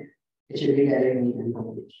submit, it should redirect me to the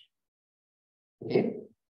home page. Okay.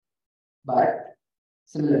 But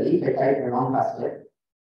similarly, if I type the wrong password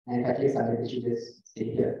and if I click submit, it should just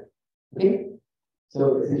stay here. Okay.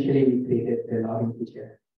 So essentially, we created the login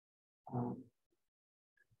feature.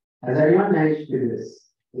 Has everyone managed to do this?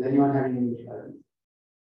 Does anyone have any issues?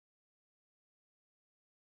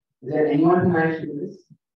 Is there anyone who managed to do this?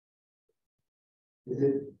 Is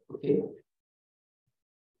it okay?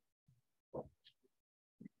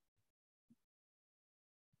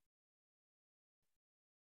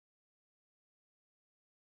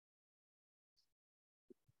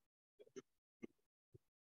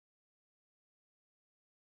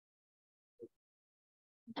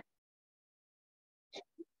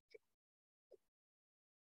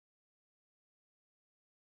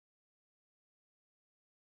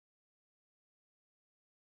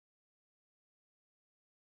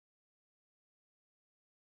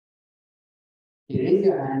 You raise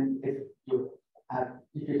your hand if you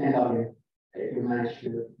can log in, if you manage to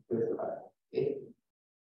do it. Okay.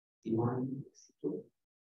 C1, C2.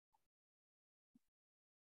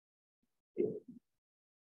 Okay.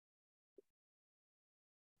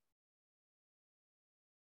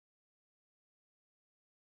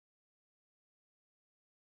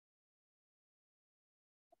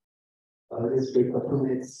 I'll just wait for 2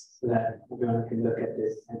 minutes so that everyone can look at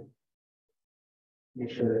this and make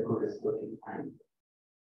sure the code is working fine.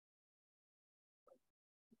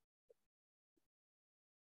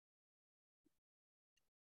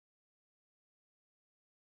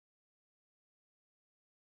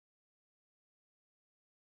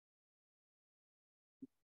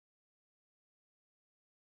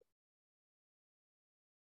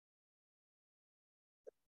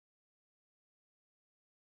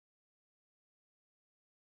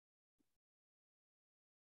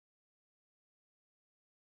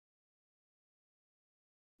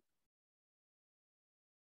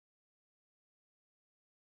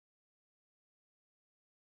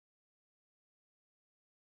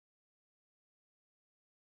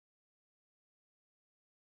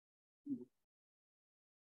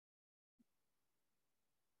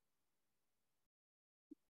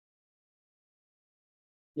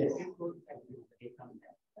 Yes.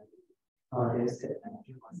 Oh, yes.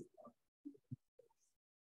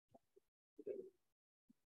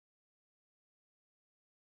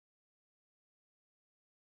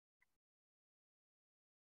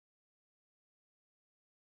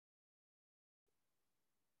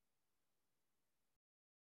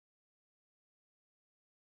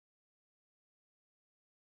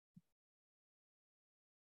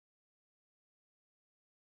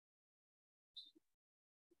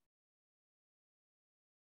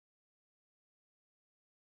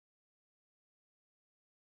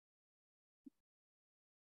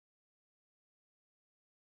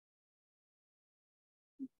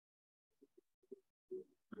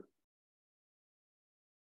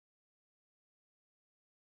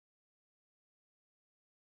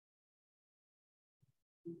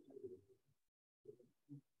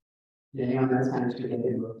 Did anyone else manage to get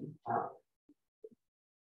it working out?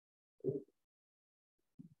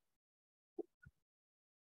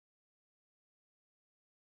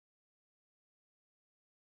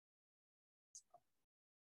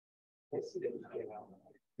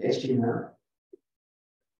 HTML.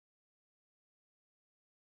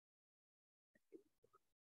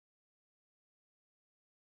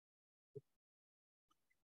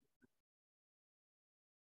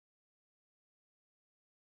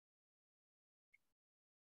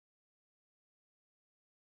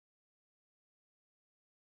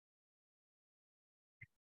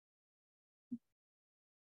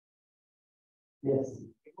 Yes.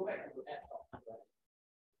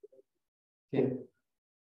 Okay.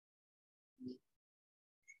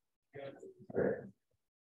 All right.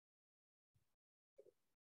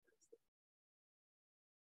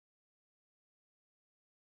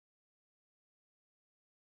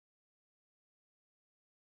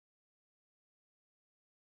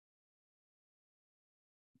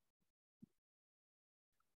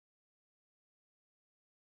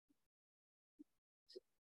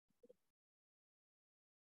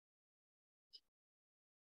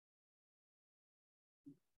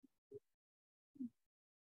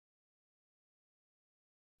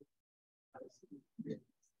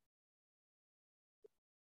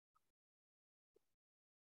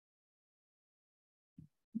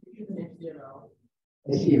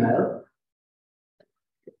 HTML.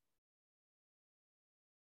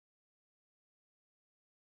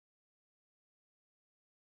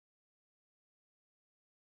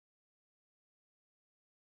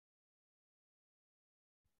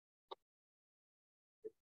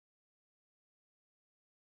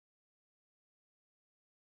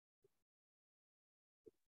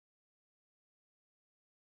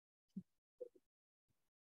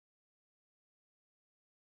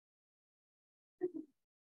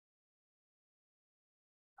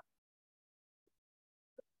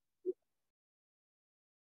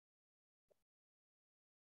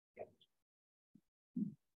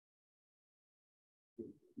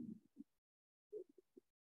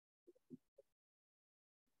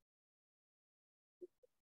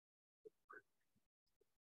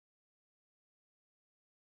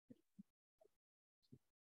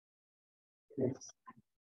 Yes.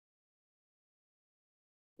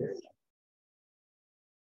 Yes.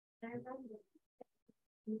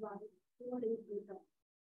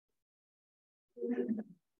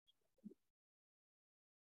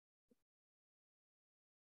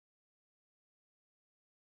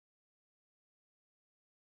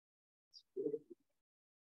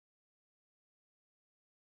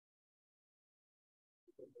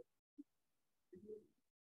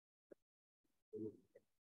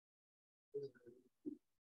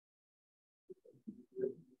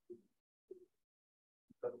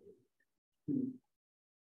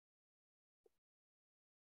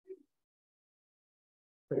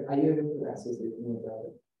 But are you able to access it in the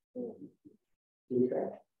browser? Do you try?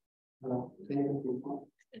 Can you do more?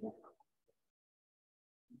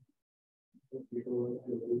 People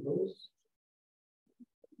do those.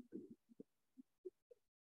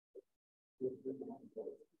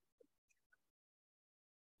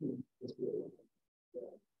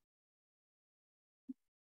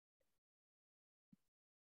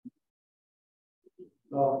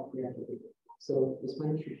 Oh, yeah. So this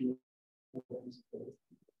one should be.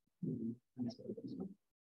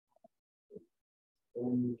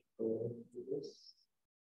 And this.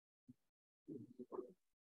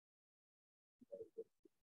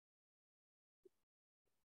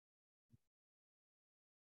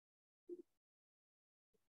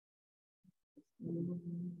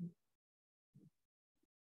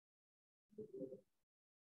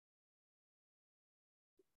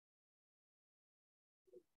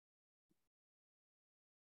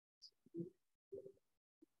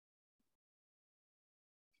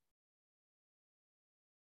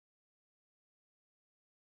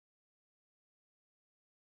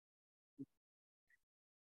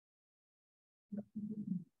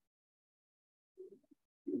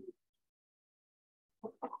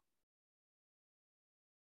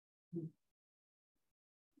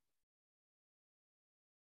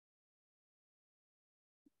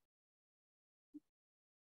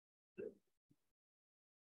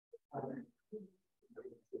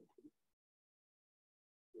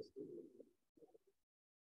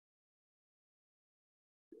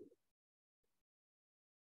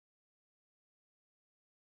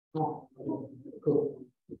 Oh, cool.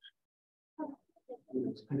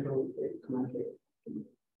 Control command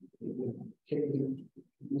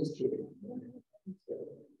just keep it.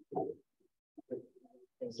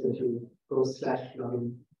 So if you go slash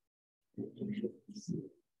login.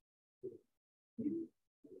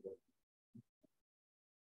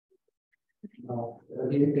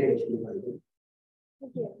 New page.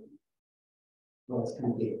 Oh, it's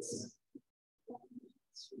candidates.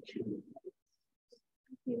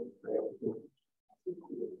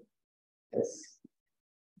 Yes.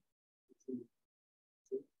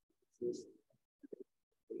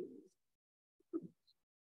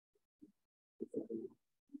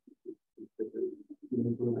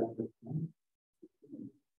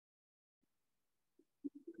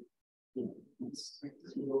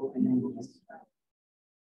 And then we'll just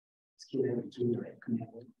scale it to direct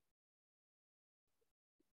connect.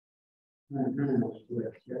 No,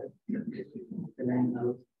 the line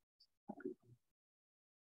out.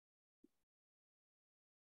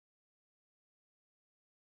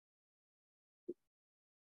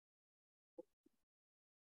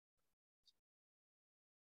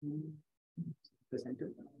 Presenter.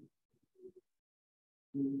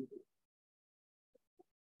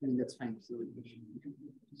 And that's fine. So we can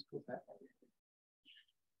just go back.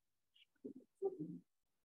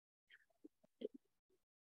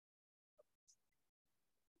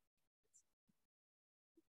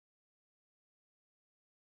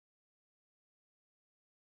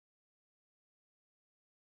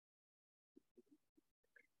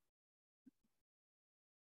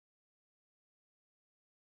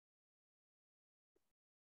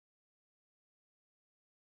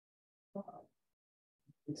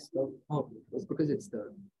 It's the, oh, it's because it's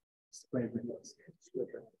the square windows.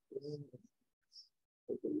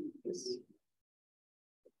 Yes.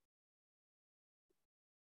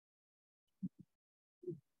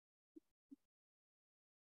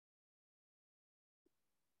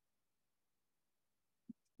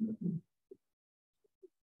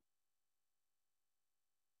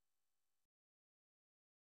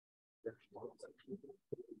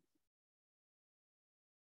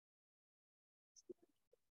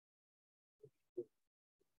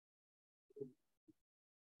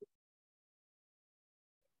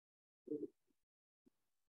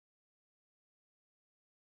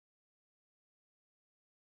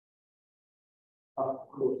 Oh,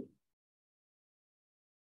 cool.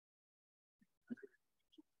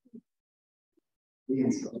 We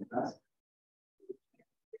installed that.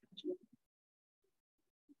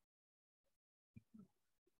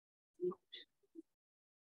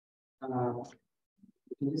 You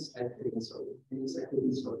can just add the install. You can just add the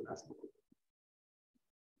install Flask.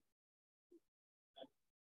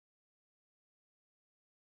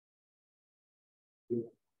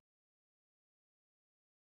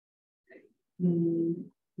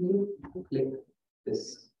 You click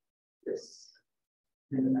this.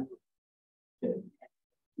 And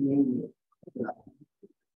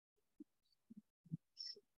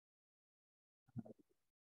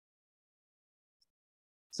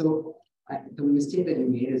so the mistake that you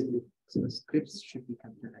made is so the scripts should be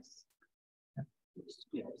capitalized.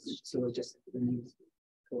 Yeah, so just when you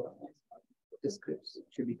go up, the scripts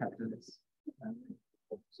should be capitalized.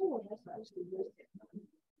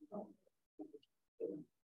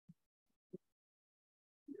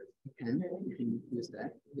 You can use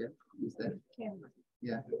that. Yeah, use that.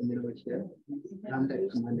 Yeah, and then over here, run that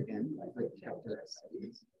command again, like capitalize.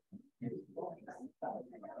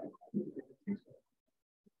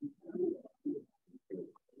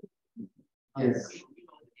 Yes.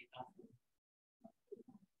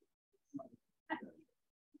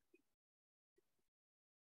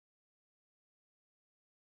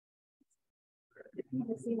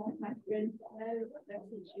 See like my friend,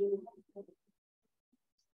 message you.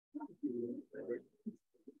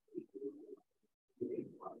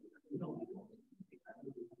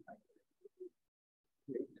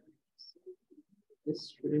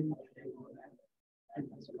 This shouldn't.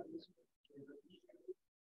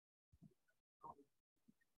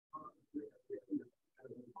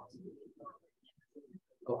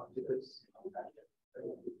 Oh, because.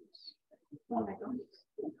 Oh my God.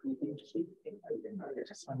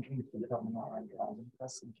 Just wondering if you don't mind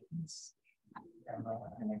person kittens.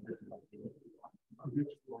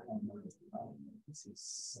 This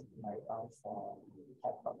is my for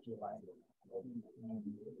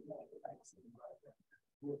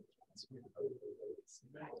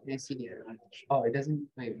I see here. Oh, it doesn't.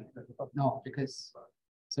 Wait, no, because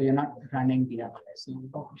so you're not running the app. So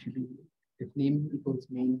it should be if name equals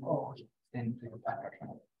main. Oh, then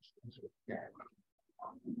yeah.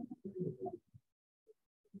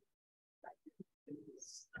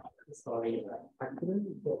 Sorry, I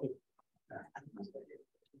couldn't get it. I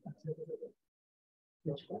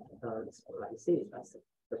see that's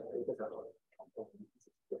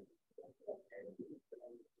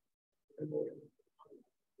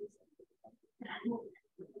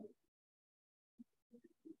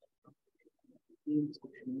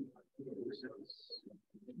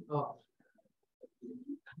Oh.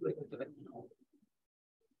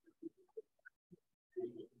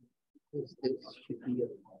 This should be a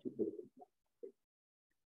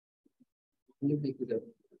you make it a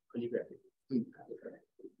curly bracket.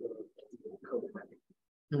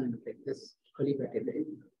 Okay, this curly bracket.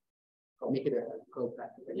 Make it a curve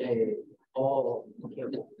bracket. Yeah. Oh, okay.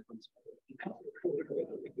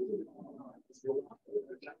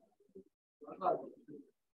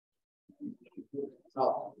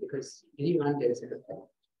 Oh, because did you run data set?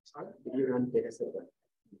 Did you run data set?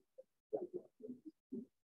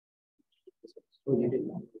 Oh, you did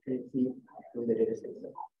not. Can you see from the data set?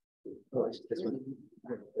 Oh, it's this one.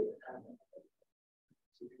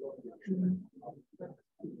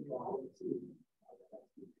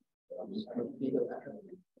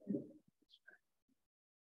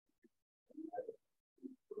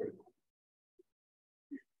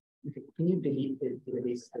 Okay, can you delete the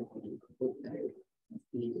database that we put there?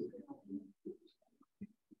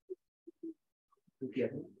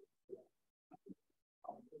 Together.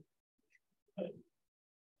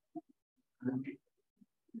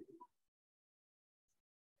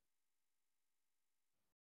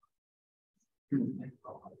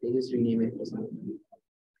 They just rename it or something.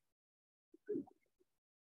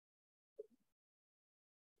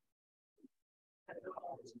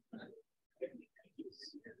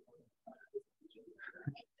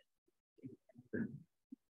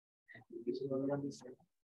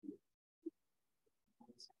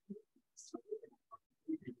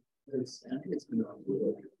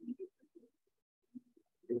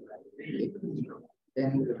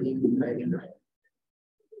 Then the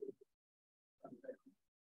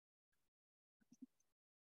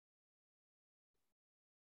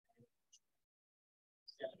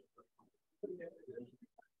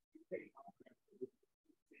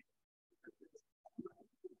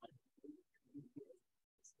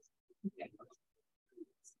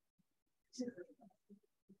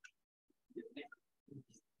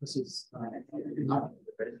this is not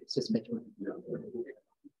it's just measurement.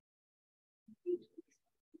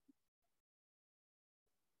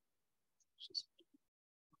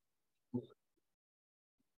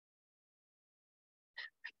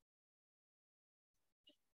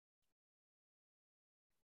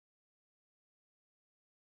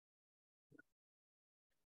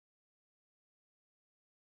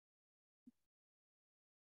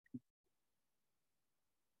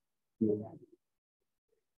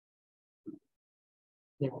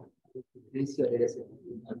 Yeah, this is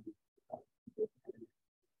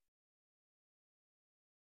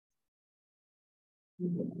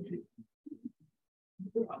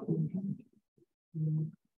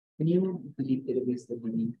Can you delete database that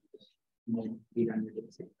we need and we run your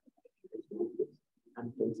database?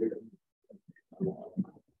 And close it.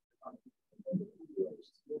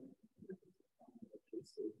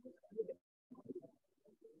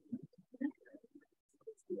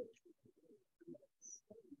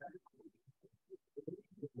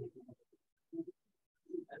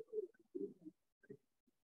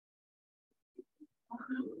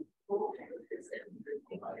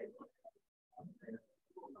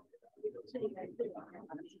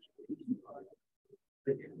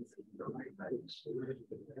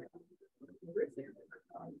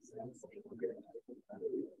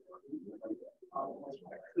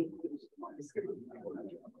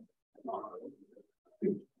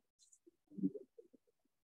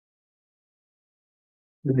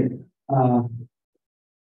 Uh,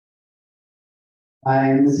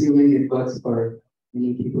 I'm assuming it works for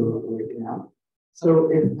many people right now.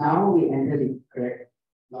 So if now we enter the correct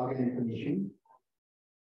login information,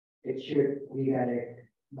 it should redirect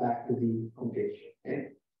back to the homepage. Okay.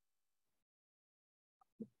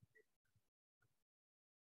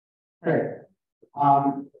 Right.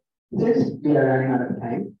 Since we are running out of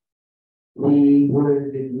time, we will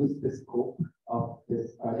reduce the scope of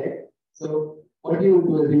this project. So what you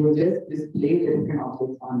will do is you will just display the different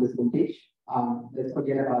objects on this homepage. Let's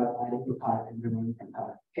forget about adding to cart and removing from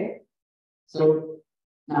cart. Okay. So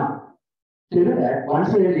now to do that,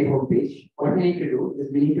 once we're in the homepage, what we need to do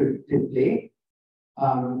is we need to display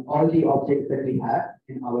all the objects that we have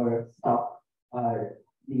in our stock,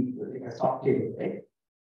 like a stock table, right?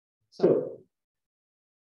 So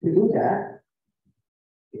to do that,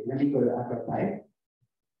 okay, let me go to afterward.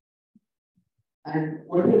 And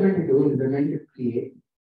what we're going to do is we're going to create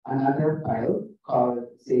another file called,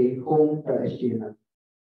 say, home.html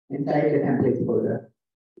inside the templates folder.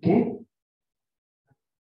 Okay.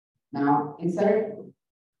 Now, inside,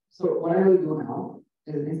 so what I will do now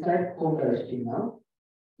is inside home.html,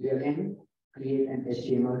 we again create an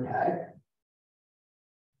HTML tag.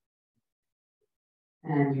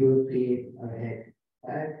 And you will create a head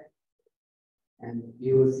tag. And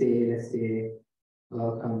you will say, let's say,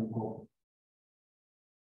 welcome home.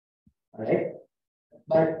 All right.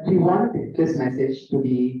 But we want this message to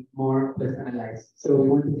be more personalized. So we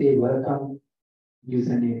want to say welcome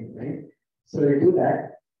username, right? So to do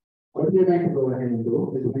that, what we're going to go ahead and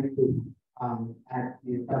do is we're going to add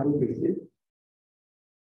these double braces.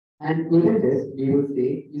 And within this, we will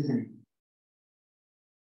say username.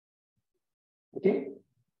 Okay?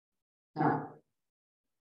 Now,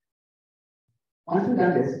 once we've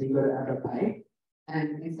done this, we go to apply.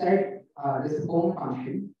 And inside this home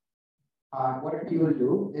function, what we will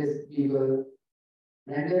do is we will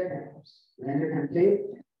render template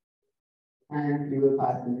and we will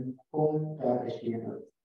pass in home.html.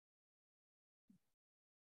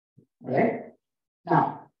 Right?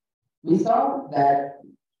 Now, we saw that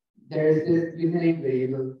there is this username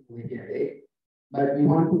variable over here, right? But we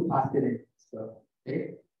want to pass it in. So,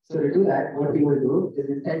 okay? So to do that, what we will do is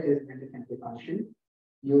inside this render template function,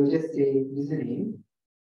 you will just say username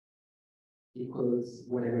equals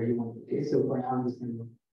whatever you want to say. So for now, I'm just going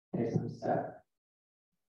to type some stuff.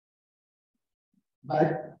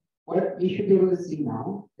 But what we should be able to see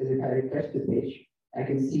now is if I refresh this page, I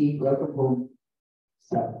can see welcome home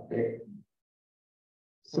stuff, right?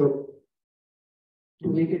 So to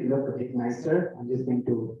make it look a bit nicer, I'm just going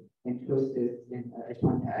to enclose this in a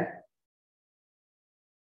H1 tag.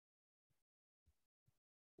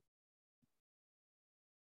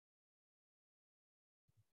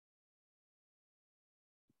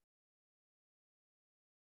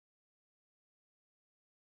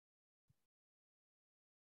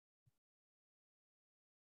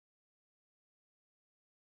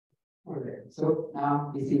 Alright, so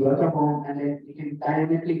now we see welcome home, and then we can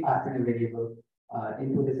dynamically pass in a variable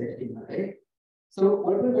into this HTML, right? So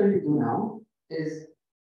what we're going to do now is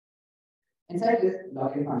inside this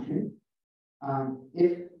login function,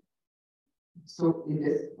 if so in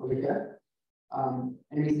this over here, and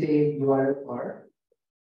we say URL for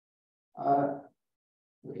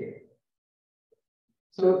okay.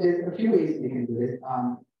 So there's a few ways we can do this.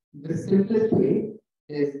 The simplest way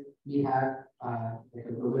is we have like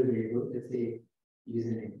a global variable, let's say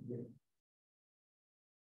username.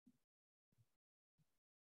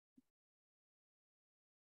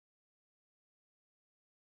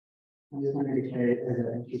 I'm just going to declare it as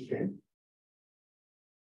an empty string.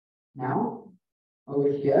 Now,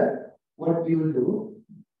 over here, what we will do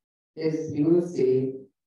is we will say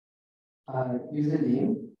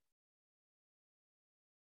username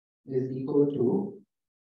is equal to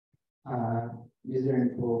user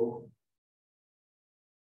info.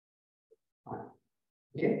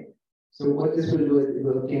 Okay. So what this will do is it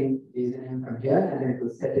will obtain the username from here, and then it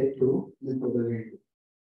will set it to this global variable.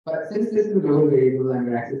 But since this is a global variable and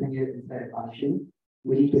we're accessing it inside a function,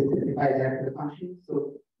 we need to specify that for the function.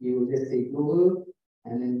 So we will just say global,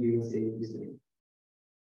 and then we will say username.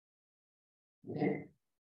 Okay.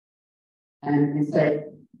 And inside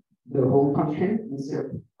the home function, instead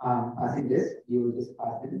of passing this, you will just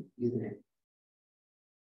pass in username.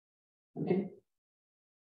 Okay.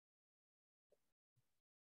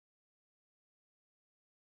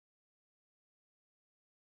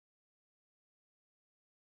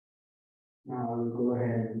 Now I will go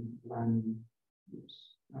ahead and run. Oops,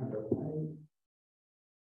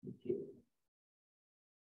 okay.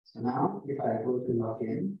 So now if I go to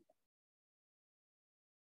login,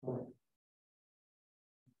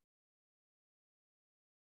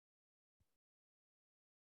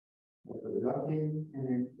 login, and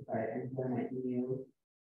then if I enter my email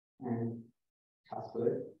and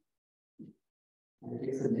password, and I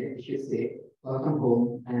click submit, it should say welcome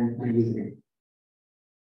home and my username.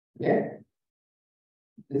 Okay.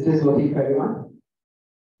 This is working for everyone.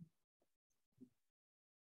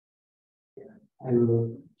 I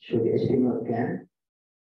will show the HTML again.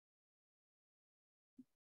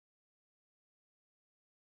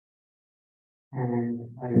 And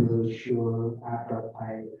I will show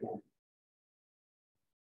app.py again.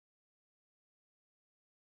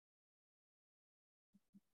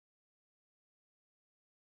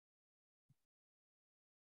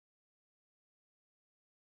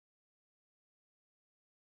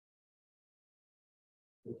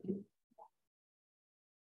 Okay.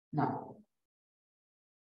 Now,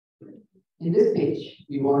 in this page,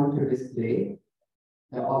 we want to display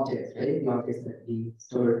the objects, right? The objects that we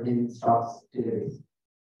store in stocks database.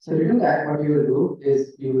 So to do that, what we will do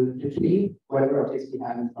is we will retrieve whatever objects we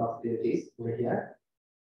have in stocks database over here,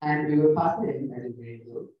 and we will pass it in as a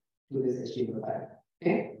variable to this HTML file.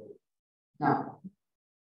 Okay. Now,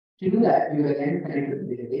 to do that, we will then connect to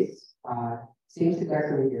the database. Same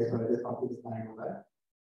syntax over here, so I'll just copy this line over.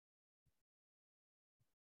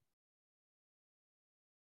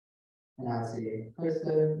 And I'll say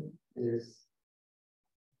cursor is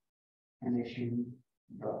connection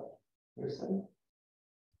dot cursor.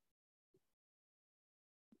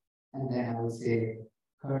 And then I will say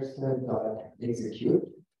cursor dot execute.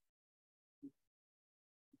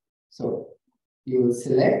 So you will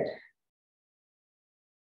select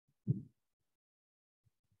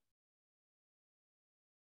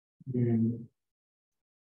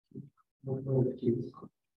what were the fields?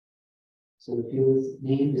 So the fields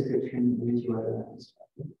name, description, image, URL, and stuff.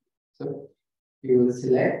 So you will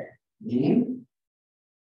select name,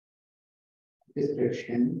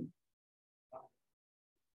 description,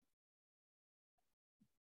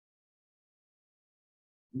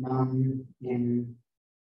 none in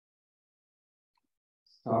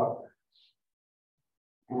stock,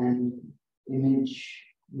 and image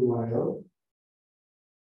URL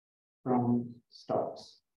from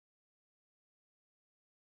stocks.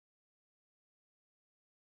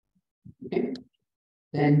 Okay.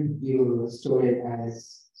 Then you will store it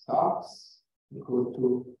as stocks. You go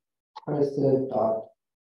to cursor dot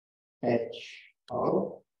fetch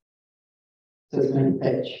all. So it's going to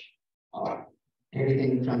fetch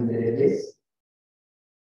everything from the database.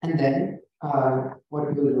 And then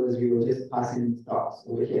what we will do is we will just pass in stocks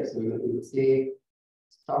over here. So we will say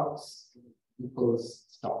stocks equals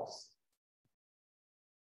stocks.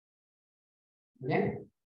 Okay.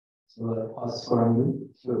 So I'll pause for a minute.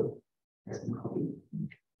 So that's the copy.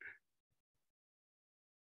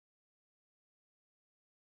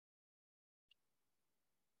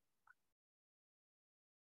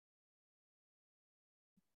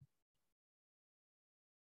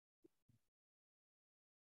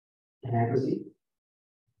 Can I proceed?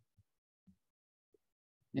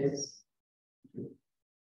 Yes.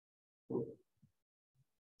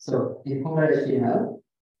 So in HTML,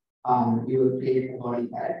 we will create a body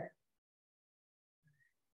tag.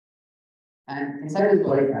 And inside this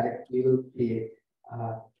body tag, we will create.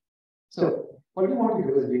 So what we want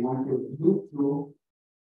to do is we want to loop through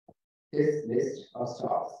this list of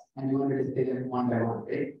stocks, and we want to display them one by one,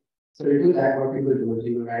 right? So to do that, what we will do is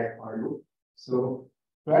we will write a for loop. So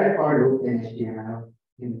to write a for loop in HTML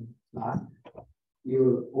in Flask, you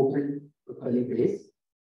will open a curly brace,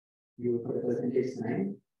 you will put a percentage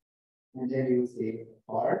sign, and then you will say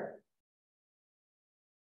for.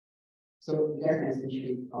 So you guys can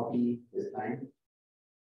essentially copy this line,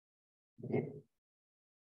 okay,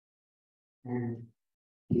 and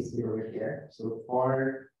paste it over here. So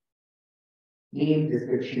for name,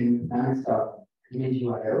 description, non-stock, image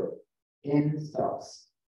URL in stocks,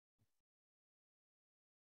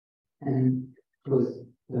 and close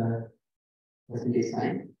the percentage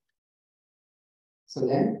sign. So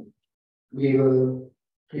then we will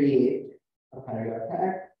create a paragraph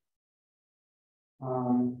tag.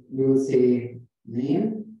 We will say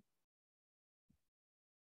name,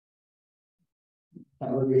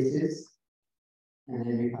 double braces, and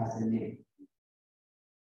then we pass a name.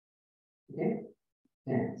 Okay.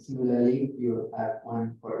 Then similarly, you will have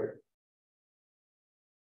one for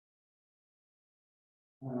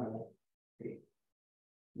okay.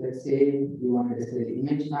 Let's say we want to display the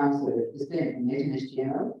image now. So to display an image in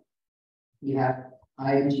HTML, we have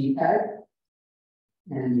img tag,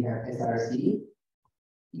 and we have src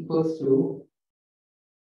equals to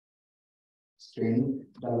string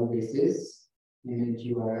double braces image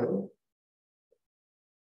URL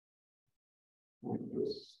and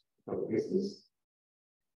those double braces.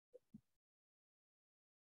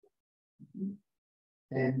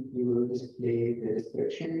 Then we will display the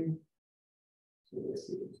description. So let's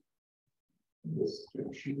see,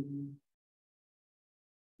 description.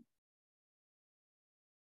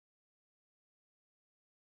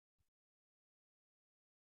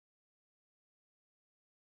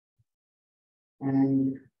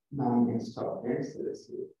 And now we can stop there. So let's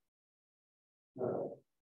see.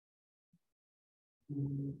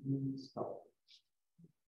 Stop.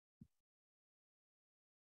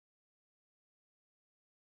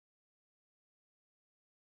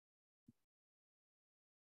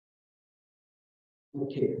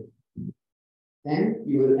 Okay. Then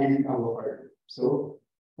we will end our for. So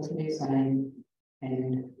percentage sign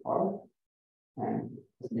end for and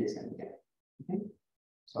percentage sign again. Okay.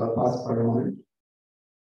 So I'll pause for a moment.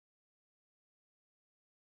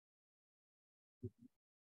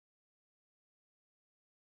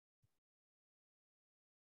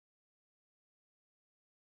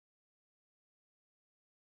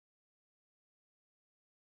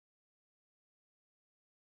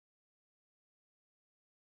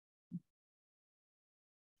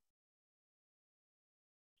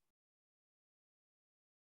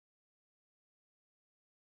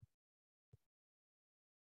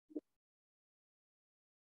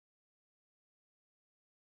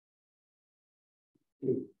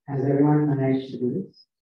 Has everyone managed to do this?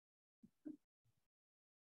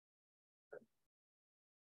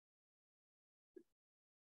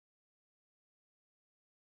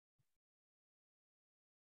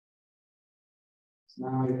 So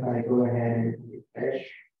now if I go ahead and refresh,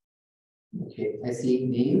 okay, I see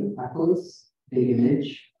name, apples, big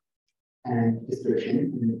image, and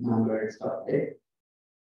description, and number and stop date.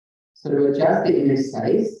 So to adjust the image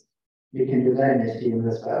size, we can do that in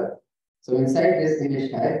HTML as well. So inside this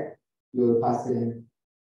image tag, you will pass in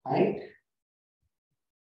height.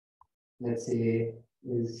 Let's say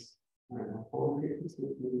is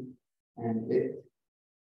 450, and width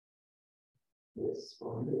is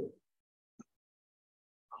 400.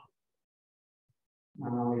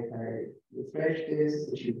 Now if I refresh this,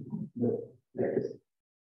 it should look like this.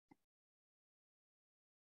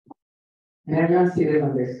 And everyone see this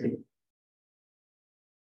on their screen.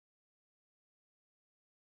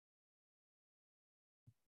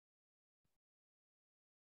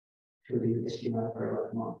 Should be HTML for a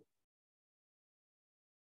lot more.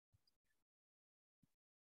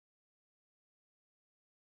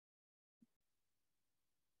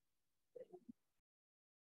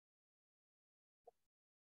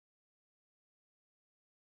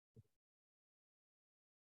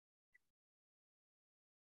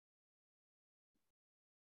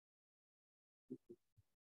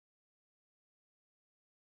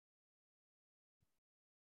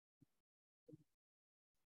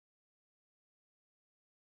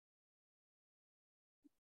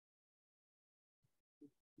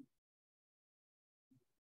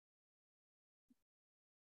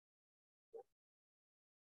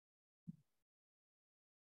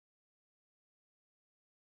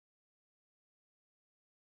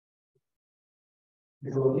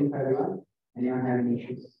 Is it working for everyone? Anyone have any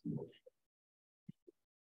issues?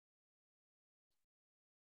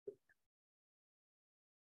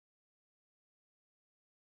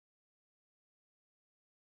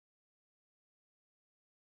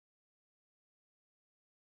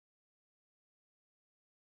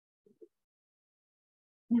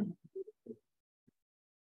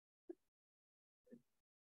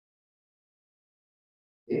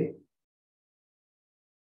 Okay.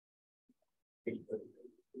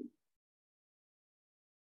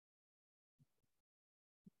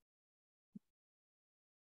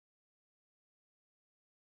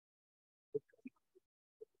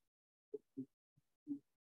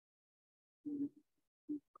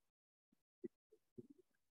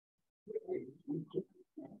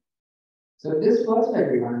 So this works for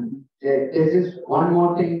everyone. There's just one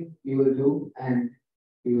more thing we will do and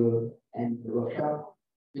we will end the workshop,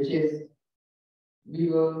 which is we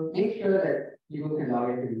will make sure that people can log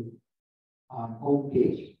into the home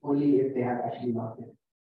page only if they have actually logged in,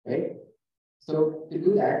 right? So to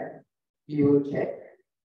do that, we will check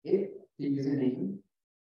if the username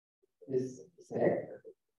is set.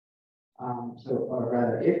 Or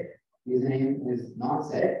rather, if username is not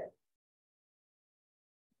set,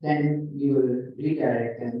 then we will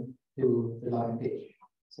redirect them to the login page.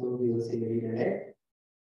 So we will say redirect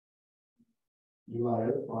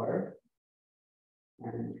URL for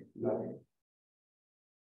and login.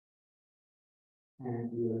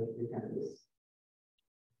 And we will return this.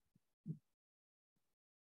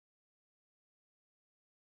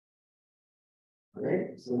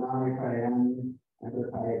 Alright, so now if I run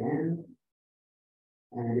amplify again,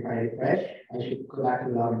 and if I refresh, I should go back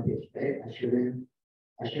to the login page, right? I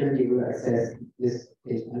shouldn't be able to access this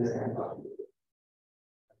page unless I have logged in.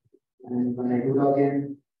 And when I do log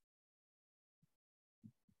in,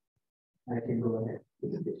 I can go ahead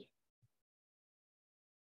with this page.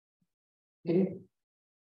 Okay.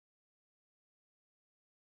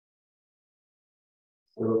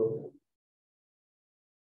 So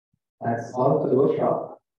that's all for the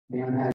workshop. Anyone have